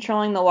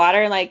controlling the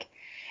water. Like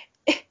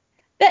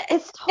that,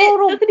 it's it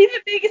total. doesn't even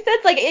make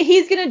sense. Like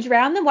he's gonna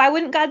drown them. Why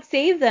wouldn't God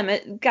save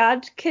them?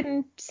 God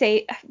can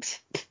save.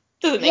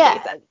 Doesn't make any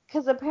Yeah, sense.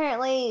 because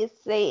apparently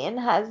Satan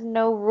has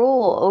no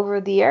rule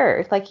over the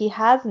earth. Like he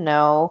has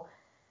no,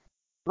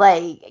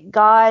 like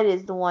God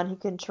is the one who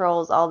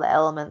controls all the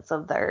elements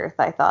of the earth,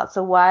 I thought.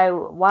 So why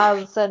all of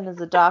a sudden is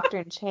the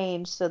doctrine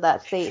changed so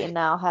that Satan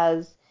now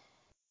has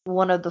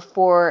one of the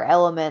four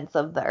elements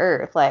of the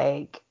earth?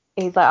 Like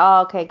he's like,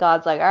 oh, okay,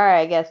 God's like, all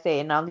right, I guess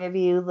Satan, I'll give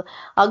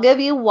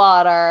you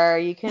water.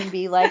 You can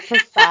be like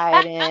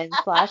Poseidon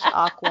slash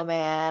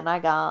Aquaman, I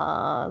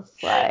guess.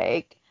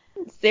 Like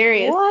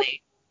what?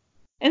 Seriously.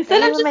 That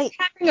Instead of doesn't just make.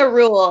 having a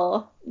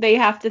rule, they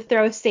have to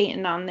throw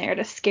Satan on there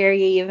to scare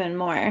you even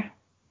more.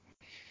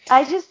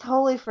 I just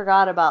totally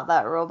forgot about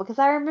that rule because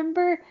I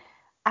remember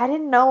I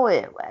didn't know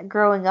it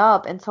growing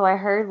up until I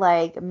heard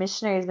like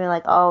missionaries being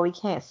like, "Oh, we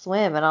can't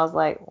swim," and I was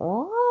like,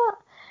 "What?"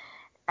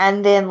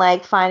 And then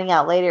like finding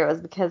out later it was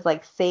because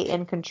like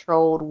Satan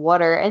controlled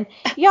water. And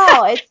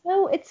y'all,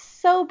 it's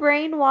so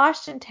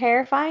brainwashed and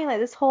terrifying, like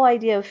this whole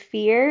idea of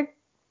fear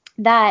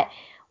that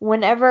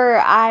whenever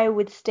I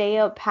would stay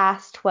up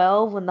past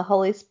 12 when the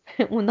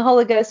when the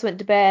Holy Ghost went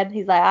to bed,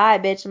 he's like, "All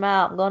right, bitch, I'm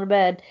out. I'm going to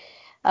bed."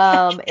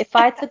 If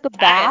I took a Time.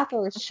 bath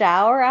or a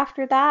shower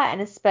after that,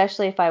 and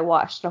especially if I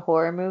watched a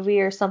horror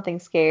movie or something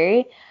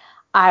scary,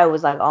 I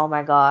was like, oh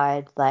my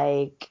God,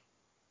 like,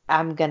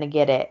 I'm gonna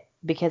get it.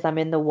 because I'm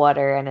in the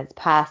water and it's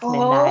past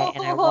midnight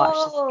and I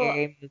watched a Oh,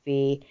 scary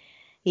movie.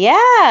 Yeah,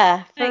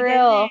 my for goodness.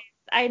 real.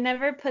 I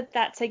never put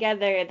that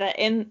together that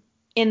in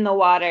the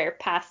water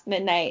past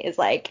midnight is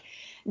like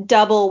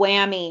double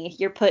whammy.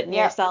 You're putting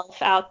Yep,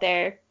 yourself out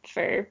there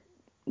for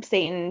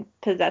Satan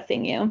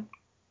possessing you.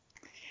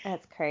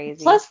 that's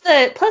crazy. Plus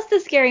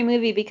the scary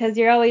movie because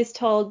you're always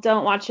told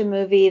don't watch a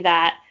movie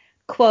that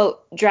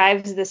quote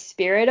drives the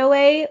spirit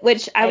away,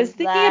 which I was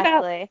thinking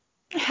about Exactly.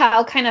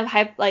 how kind of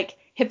like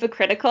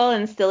hypocritical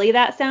and silly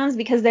that sounds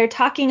because they're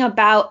talking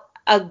about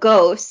a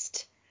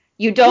ghost.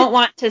 You don't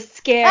want to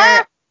scare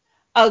Ah!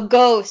 a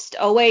ghost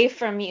away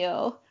from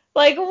you.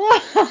 Like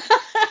what?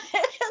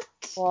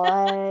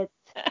 What?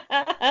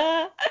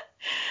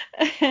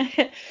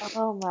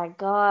 Oh my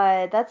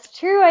God, that's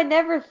true. I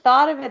never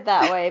thought of it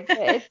that way, but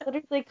it's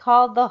literally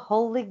called the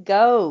Holy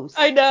Ghost.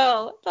 I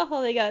know. The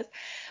Holy Ghost.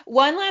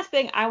 One last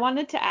thing I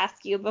wanted to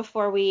ask you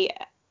before we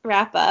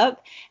wrap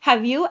up.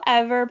 Have you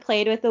ever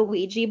played with a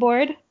Ouija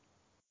board?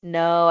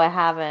 No, I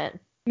haven't.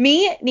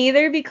 Me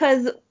neither,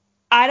 because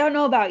I don't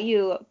know about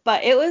you,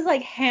 but it was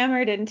like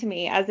hammered into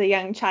me as a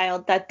young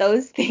child that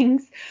those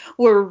things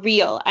were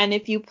real. And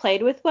if you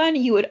played with one,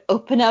 you would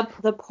open up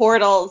the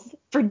portals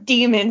for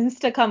demons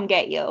to come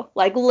get you.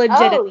 Like legit.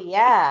 Oh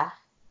yeah.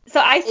 So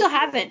I still It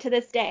haven't to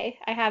this day.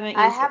 I haven't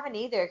I used it. haven't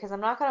either because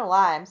I'm not gonna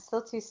lie, I'm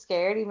still too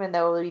scared even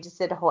though we just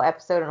did a whole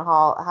episode on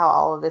how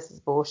all of this is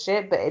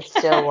bullshit, but it's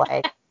still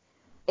like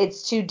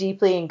it's too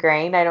deeply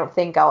ingrained. I don't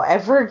think I'll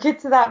ever get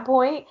to that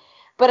point.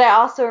 But I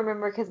also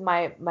remember because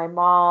my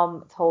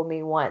mom told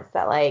me once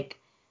that like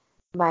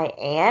my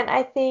aunt,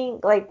 I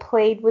think, like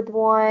played with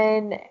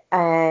one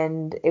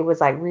and it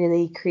was like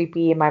really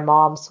creepy and my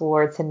mom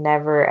swore to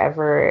never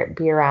ever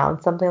be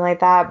around something like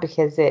that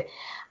because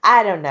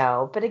I don't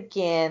know. But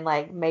again,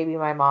 like maybe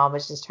my mom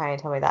was just trying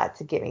to tell me that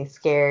to get me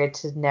scared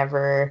to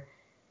never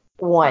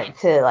want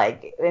to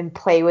like and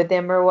play with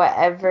them or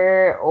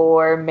whatever.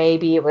 Or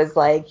maybe it was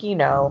like,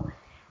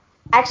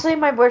 actually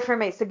my boyfriend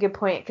makes a good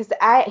point because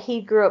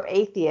he grew up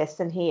atheist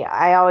and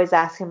I always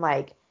ask him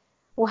like,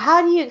 well,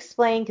 how do you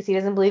explain? Because he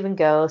doesn't believe in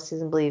ghosts, he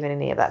doesn't believe in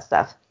any of that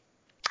stuff,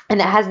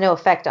 and it has no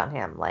effect on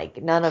him.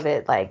 Like none of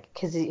it, like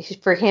because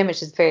for him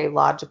it's just very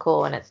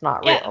logical and it's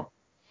not Yeah. real.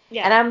 And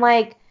Yeah. I'm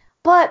like,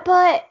 but.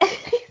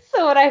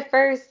 So when I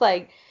first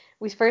like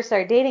we first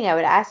started dating, I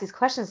would ask these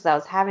questions because I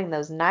was having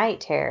those night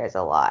terrors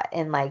a lot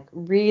and like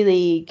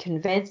really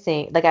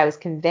convincing, like I was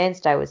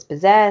convinced I was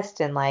possessed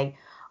and like,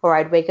 or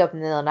I'd wake up in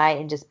the middle of the night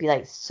and just be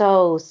like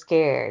so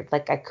scared,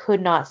 like I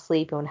could not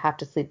sleep and would have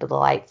to sleep with the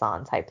lights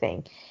on type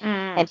thing.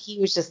 Mm. And he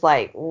was just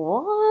like,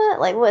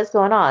 what? Like, what's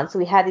going on? So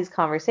we had these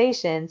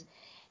conversations,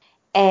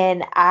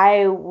 and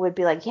I would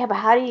be like, yeah, but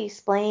how do you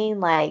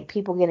explain like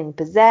people getting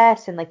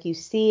possessed and like you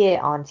see it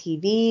on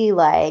TV,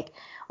 like,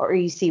 or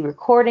you see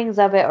recordings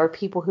of it, or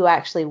people who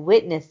actually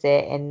witness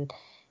it and,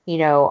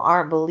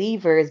 aren't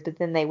believers, but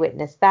then they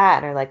witness that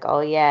and are like,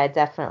 oh yeah,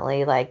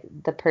 definitely like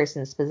the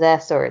person's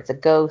possessed or it's a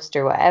ghost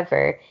or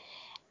whatever.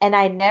 And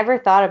I never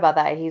thought about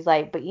that. He's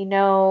like, but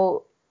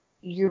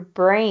your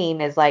brain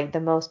is like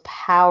the most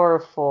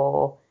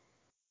powerful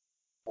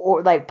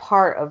or like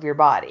part of your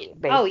body,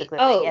 Oh, basically.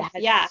 Like it oh,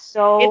 has yeah.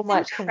 so It's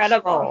much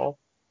incredible. control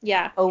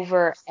Yeah.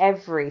 over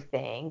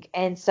everything.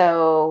 And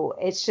so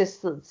it's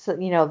just,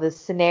 the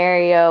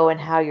scenario and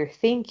how you're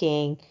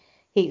thinking.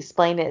 He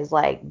explained it as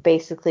like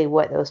basically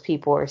what those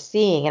people are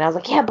seeing. And I was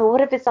like, yeah, but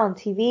what if it's on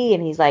TV?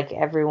 And he's like,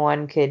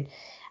 everyone could.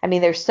 I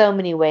mean, there's so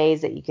many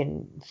ways that you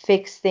can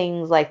fix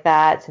things like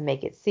that to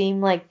make it seem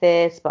like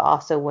this, but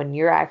also when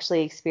you're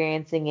actually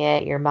experiencing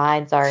it, your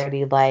mind's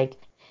already like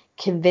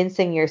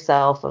convincing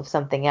yourself of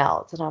something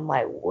else. And I'm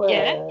like,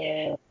 Yeah.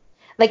 what?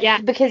 Like, Yeah.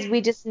 because we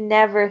just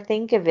never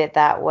think of it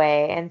that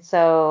way. And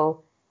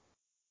so,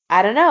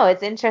 I don't know.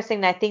 It's interesting.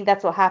 And I think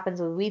that's what happens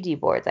with Ouija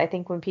boards. I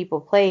think when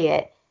people play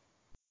it,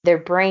 their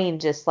brain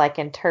just like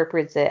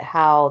interprets it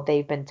how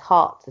they've been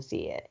taught to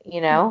see it, you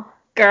know?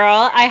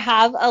 Girl, I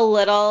have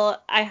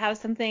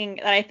something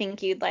that I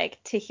think you'd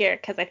like to hear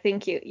because I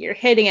think you're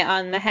hitting it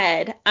on the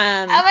head.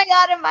 Oh my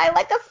God, am I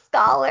like a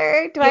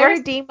scholar? Do I You are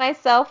redeem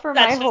myself for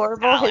my such a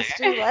horrible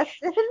history scholar.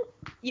 lesson?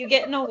 You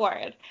get an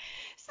award.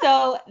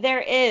 So there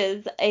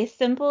is a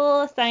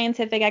simple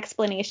scientific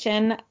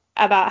explanation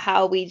about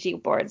how Ouija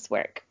boards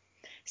work.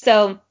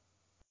 So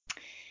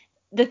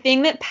the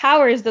thing that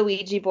powers the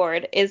Ouija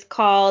board is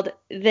called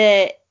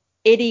the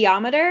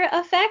idiometer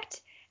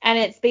effect, and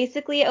it's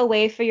basically a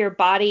way for your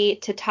body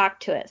to talk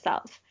to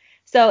itself.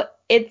 So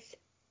it's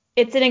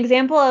an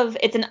example of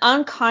it's an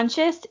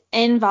unconscious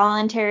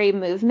involuntary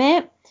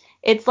movement.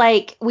 It's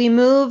like we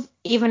move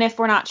even if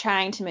we're not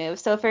trying to move.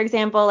 So for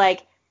example,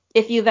 like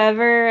if you've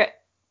ever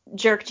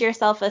jerked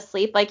yourself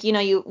asleep, like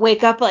you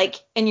wake up like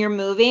and you're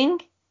moving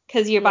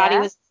because your body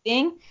Yeah. was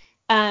moving.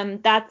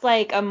 That's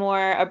like a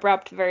more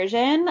abrupt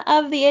version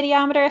of the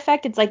idiometer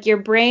effect. It's like your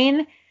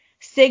brain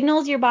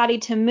signals your body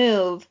to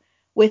move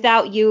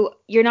without you're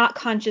not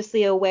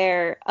consciously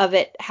aware of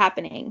it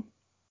happening.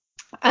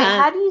 Wait, Um,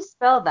 how do you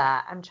spell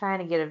that? I'm trying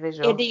to get a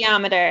visual.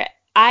 Idiometer,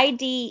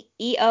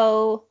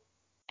 Ideomotor.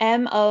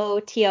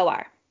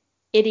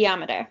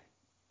 Idiometer.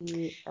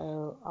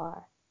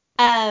 EOR.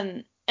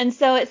 And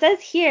so it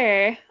says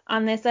here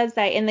on this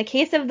website, in the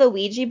case of the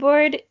Ouija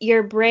board,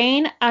 your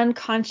brain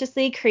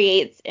unconsciously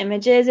creates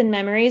images and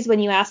memories when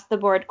you ask the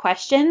board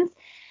questions,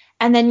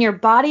 and then your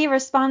body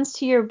responds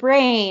to your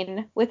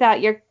brain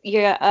without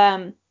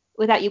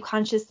without you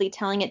consciously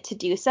telling it to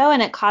do so,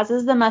 and it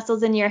causes the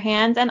muscles in your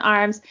hands and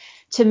arms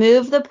to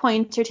move the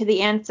pointer to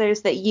the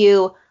answers that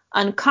you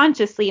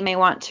unconsciously may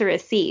want to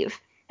receive.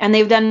 And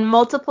they've done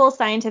multiple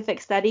scientific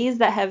studies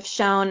that have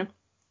shown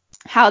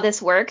how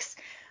this works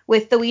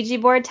with the Ouija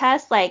board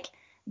test. Like,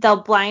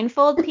 they'll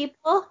blindfold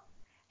people,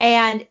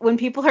 and when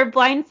people are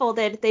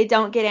blindfolded, they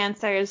don't get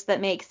answers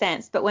that make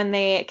sense. But when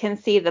they can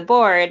see the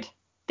board,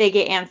 they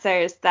get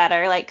answers that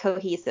are like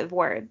cohesive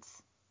words.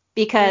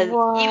 Because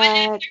even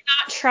if they're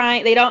not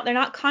trying, they're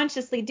not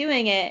consciously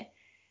doing it,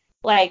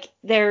 like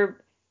their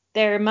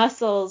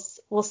muscles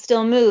will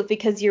still move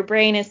because your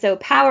brain is so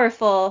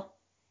powerful.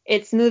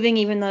 It's moving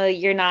even though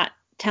you're not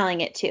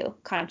telling it to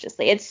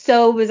consciously. It's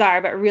so bizarre,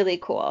 but really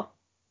cool.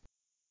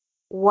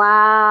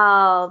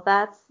 Wow,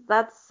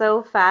 that's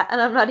so fat,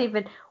 and I'm not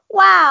even.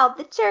 Wow,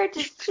 the church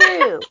is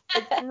true.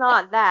 It's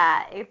not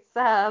that. It's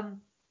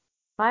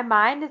my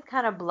mind is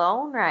kind of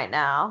blown right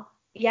now.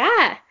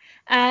 Yeah.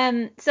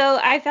 So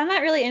I found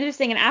that really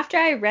interesting, and after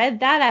I read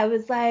that, I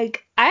was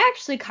like, I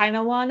actually kind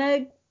of want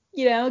to,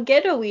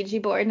 get a Ouija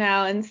board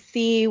now and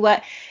see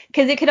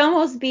because it could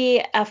almost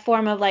be a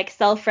form of like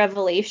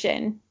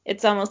self-revelation.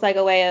 It's almost like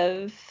a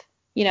way of,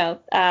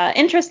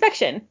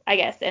 introspection, I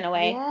guess, in a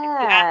way.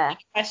 Yeah.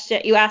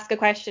 You ask a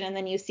question and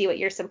then you see what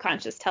your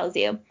subconscious tells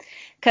you.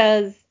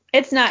 Because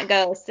it's not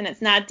ghosts and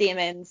it's not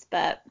demons,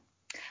 but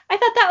I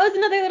thought that was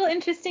another little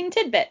interesting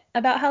tidbit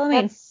about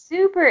Halloween. That's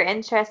super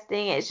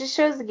interesting. It just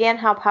shows again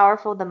how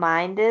powerful the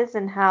mind is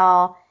and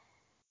how,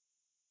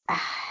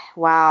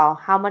 wow,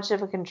 how much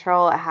of a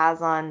control it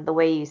has on the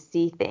way you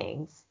see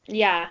things.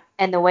 Yeah.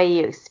 And the way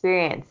you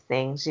experience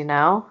things,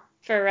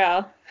 For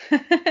real.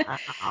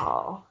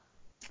 Wow.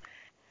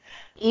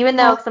 Even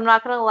though, because I'm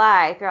not going to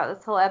lie, throughout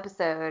this whole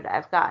episode,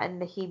 I've gotten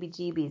the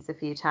heebie-jeebies a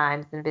few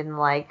times and been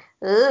like,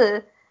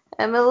 ugh,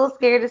 I'm a little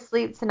scared to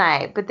sleep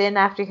tonight. But then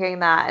after hearing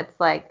that, it's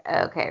like,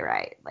 okay,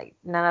 right. Like,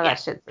 none of that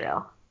shit's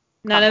real.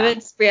 None of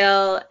it's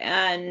real,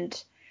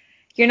 and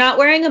you're not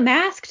wearing a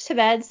mask to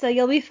bed, so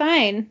you'll be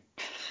fine.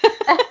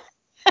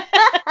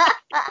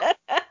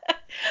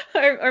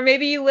 Or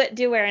maybe you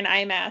do wear an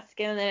eye mask,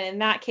 and then in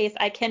that case,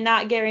 I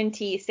cannot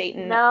guarantee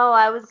Satan. No,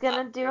 I was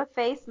going to do a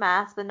face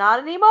mask, but not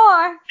anymore.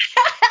 I'm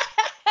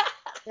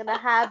going to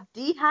have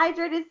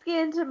dehydrated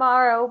skin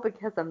tomorrow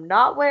because I'm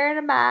not wearing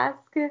a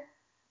mask.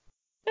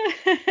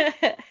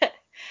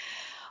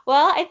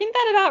 Well, I think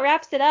that about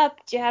wraps it up.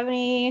 Do you have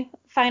any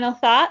final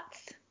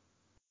thoughts?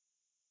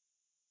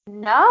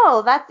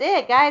 No, that's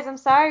it, guys. I'm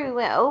sorry we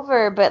went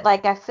over, but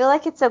like I feel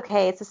like it's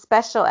okay. It's a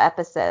special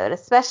episode, a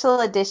special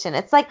edition.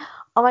 It's like,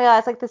 oh my God,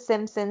 it's like the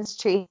Simpsons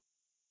Treehouse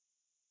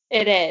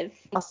It is.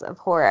 of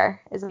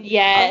Horror. Is it?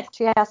 Yes.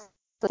 Treehouse.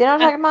 You know what I'm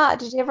talking about?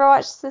 Did you ever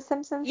watch The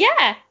Simpsons?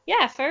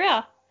 Yeah, for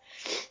real.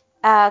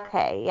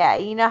 Okay, yeah.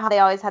 You know how they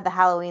always had the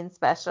Halloween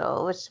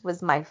special, which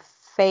was my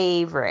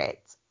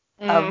favorite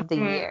of the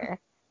year.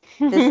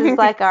 This is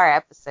like our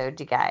episode,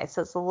 you guys.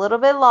 So it's a little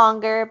bit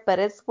longer, but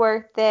it's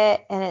worth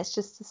it. And it's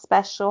just a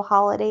special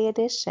holiday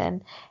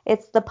edition.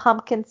 It's the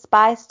pumpkin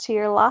spice to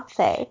your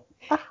latte.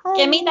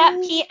 Give me that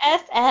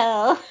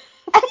PSL.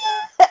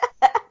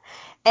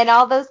 And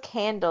all those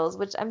candles,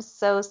 which I'm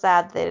so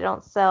sad they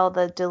don't sell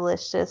the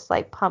delicious,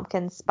 like,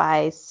 pumpkin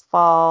spice,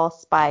 fall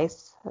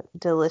spice,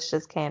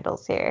 delicious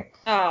candles here.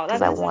 Oh,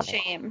 that is a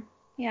shame.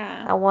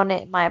 Yeah. I want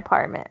it in my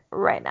apartment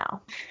right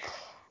now.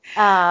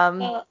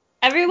 Well,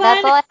 everyone,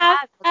 That's all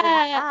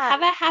I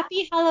have a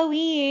happy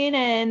Halloween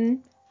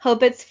and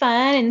hope it's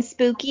fun and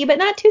spooky, but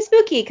not too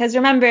spooky, because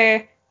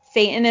remember,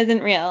 Satan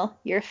isn't real.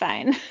 You're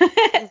fine.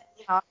 It's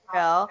not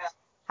real.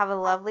 Have a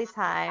lovely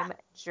time.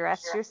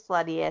 Dress your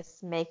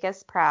sluttiest. Make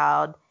us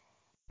proud.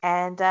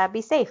 And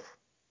be safe.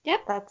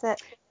 Yep. That's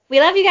it. We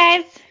love you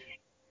guys.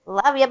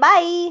 Love you.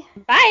 Bye.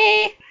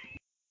 Bye.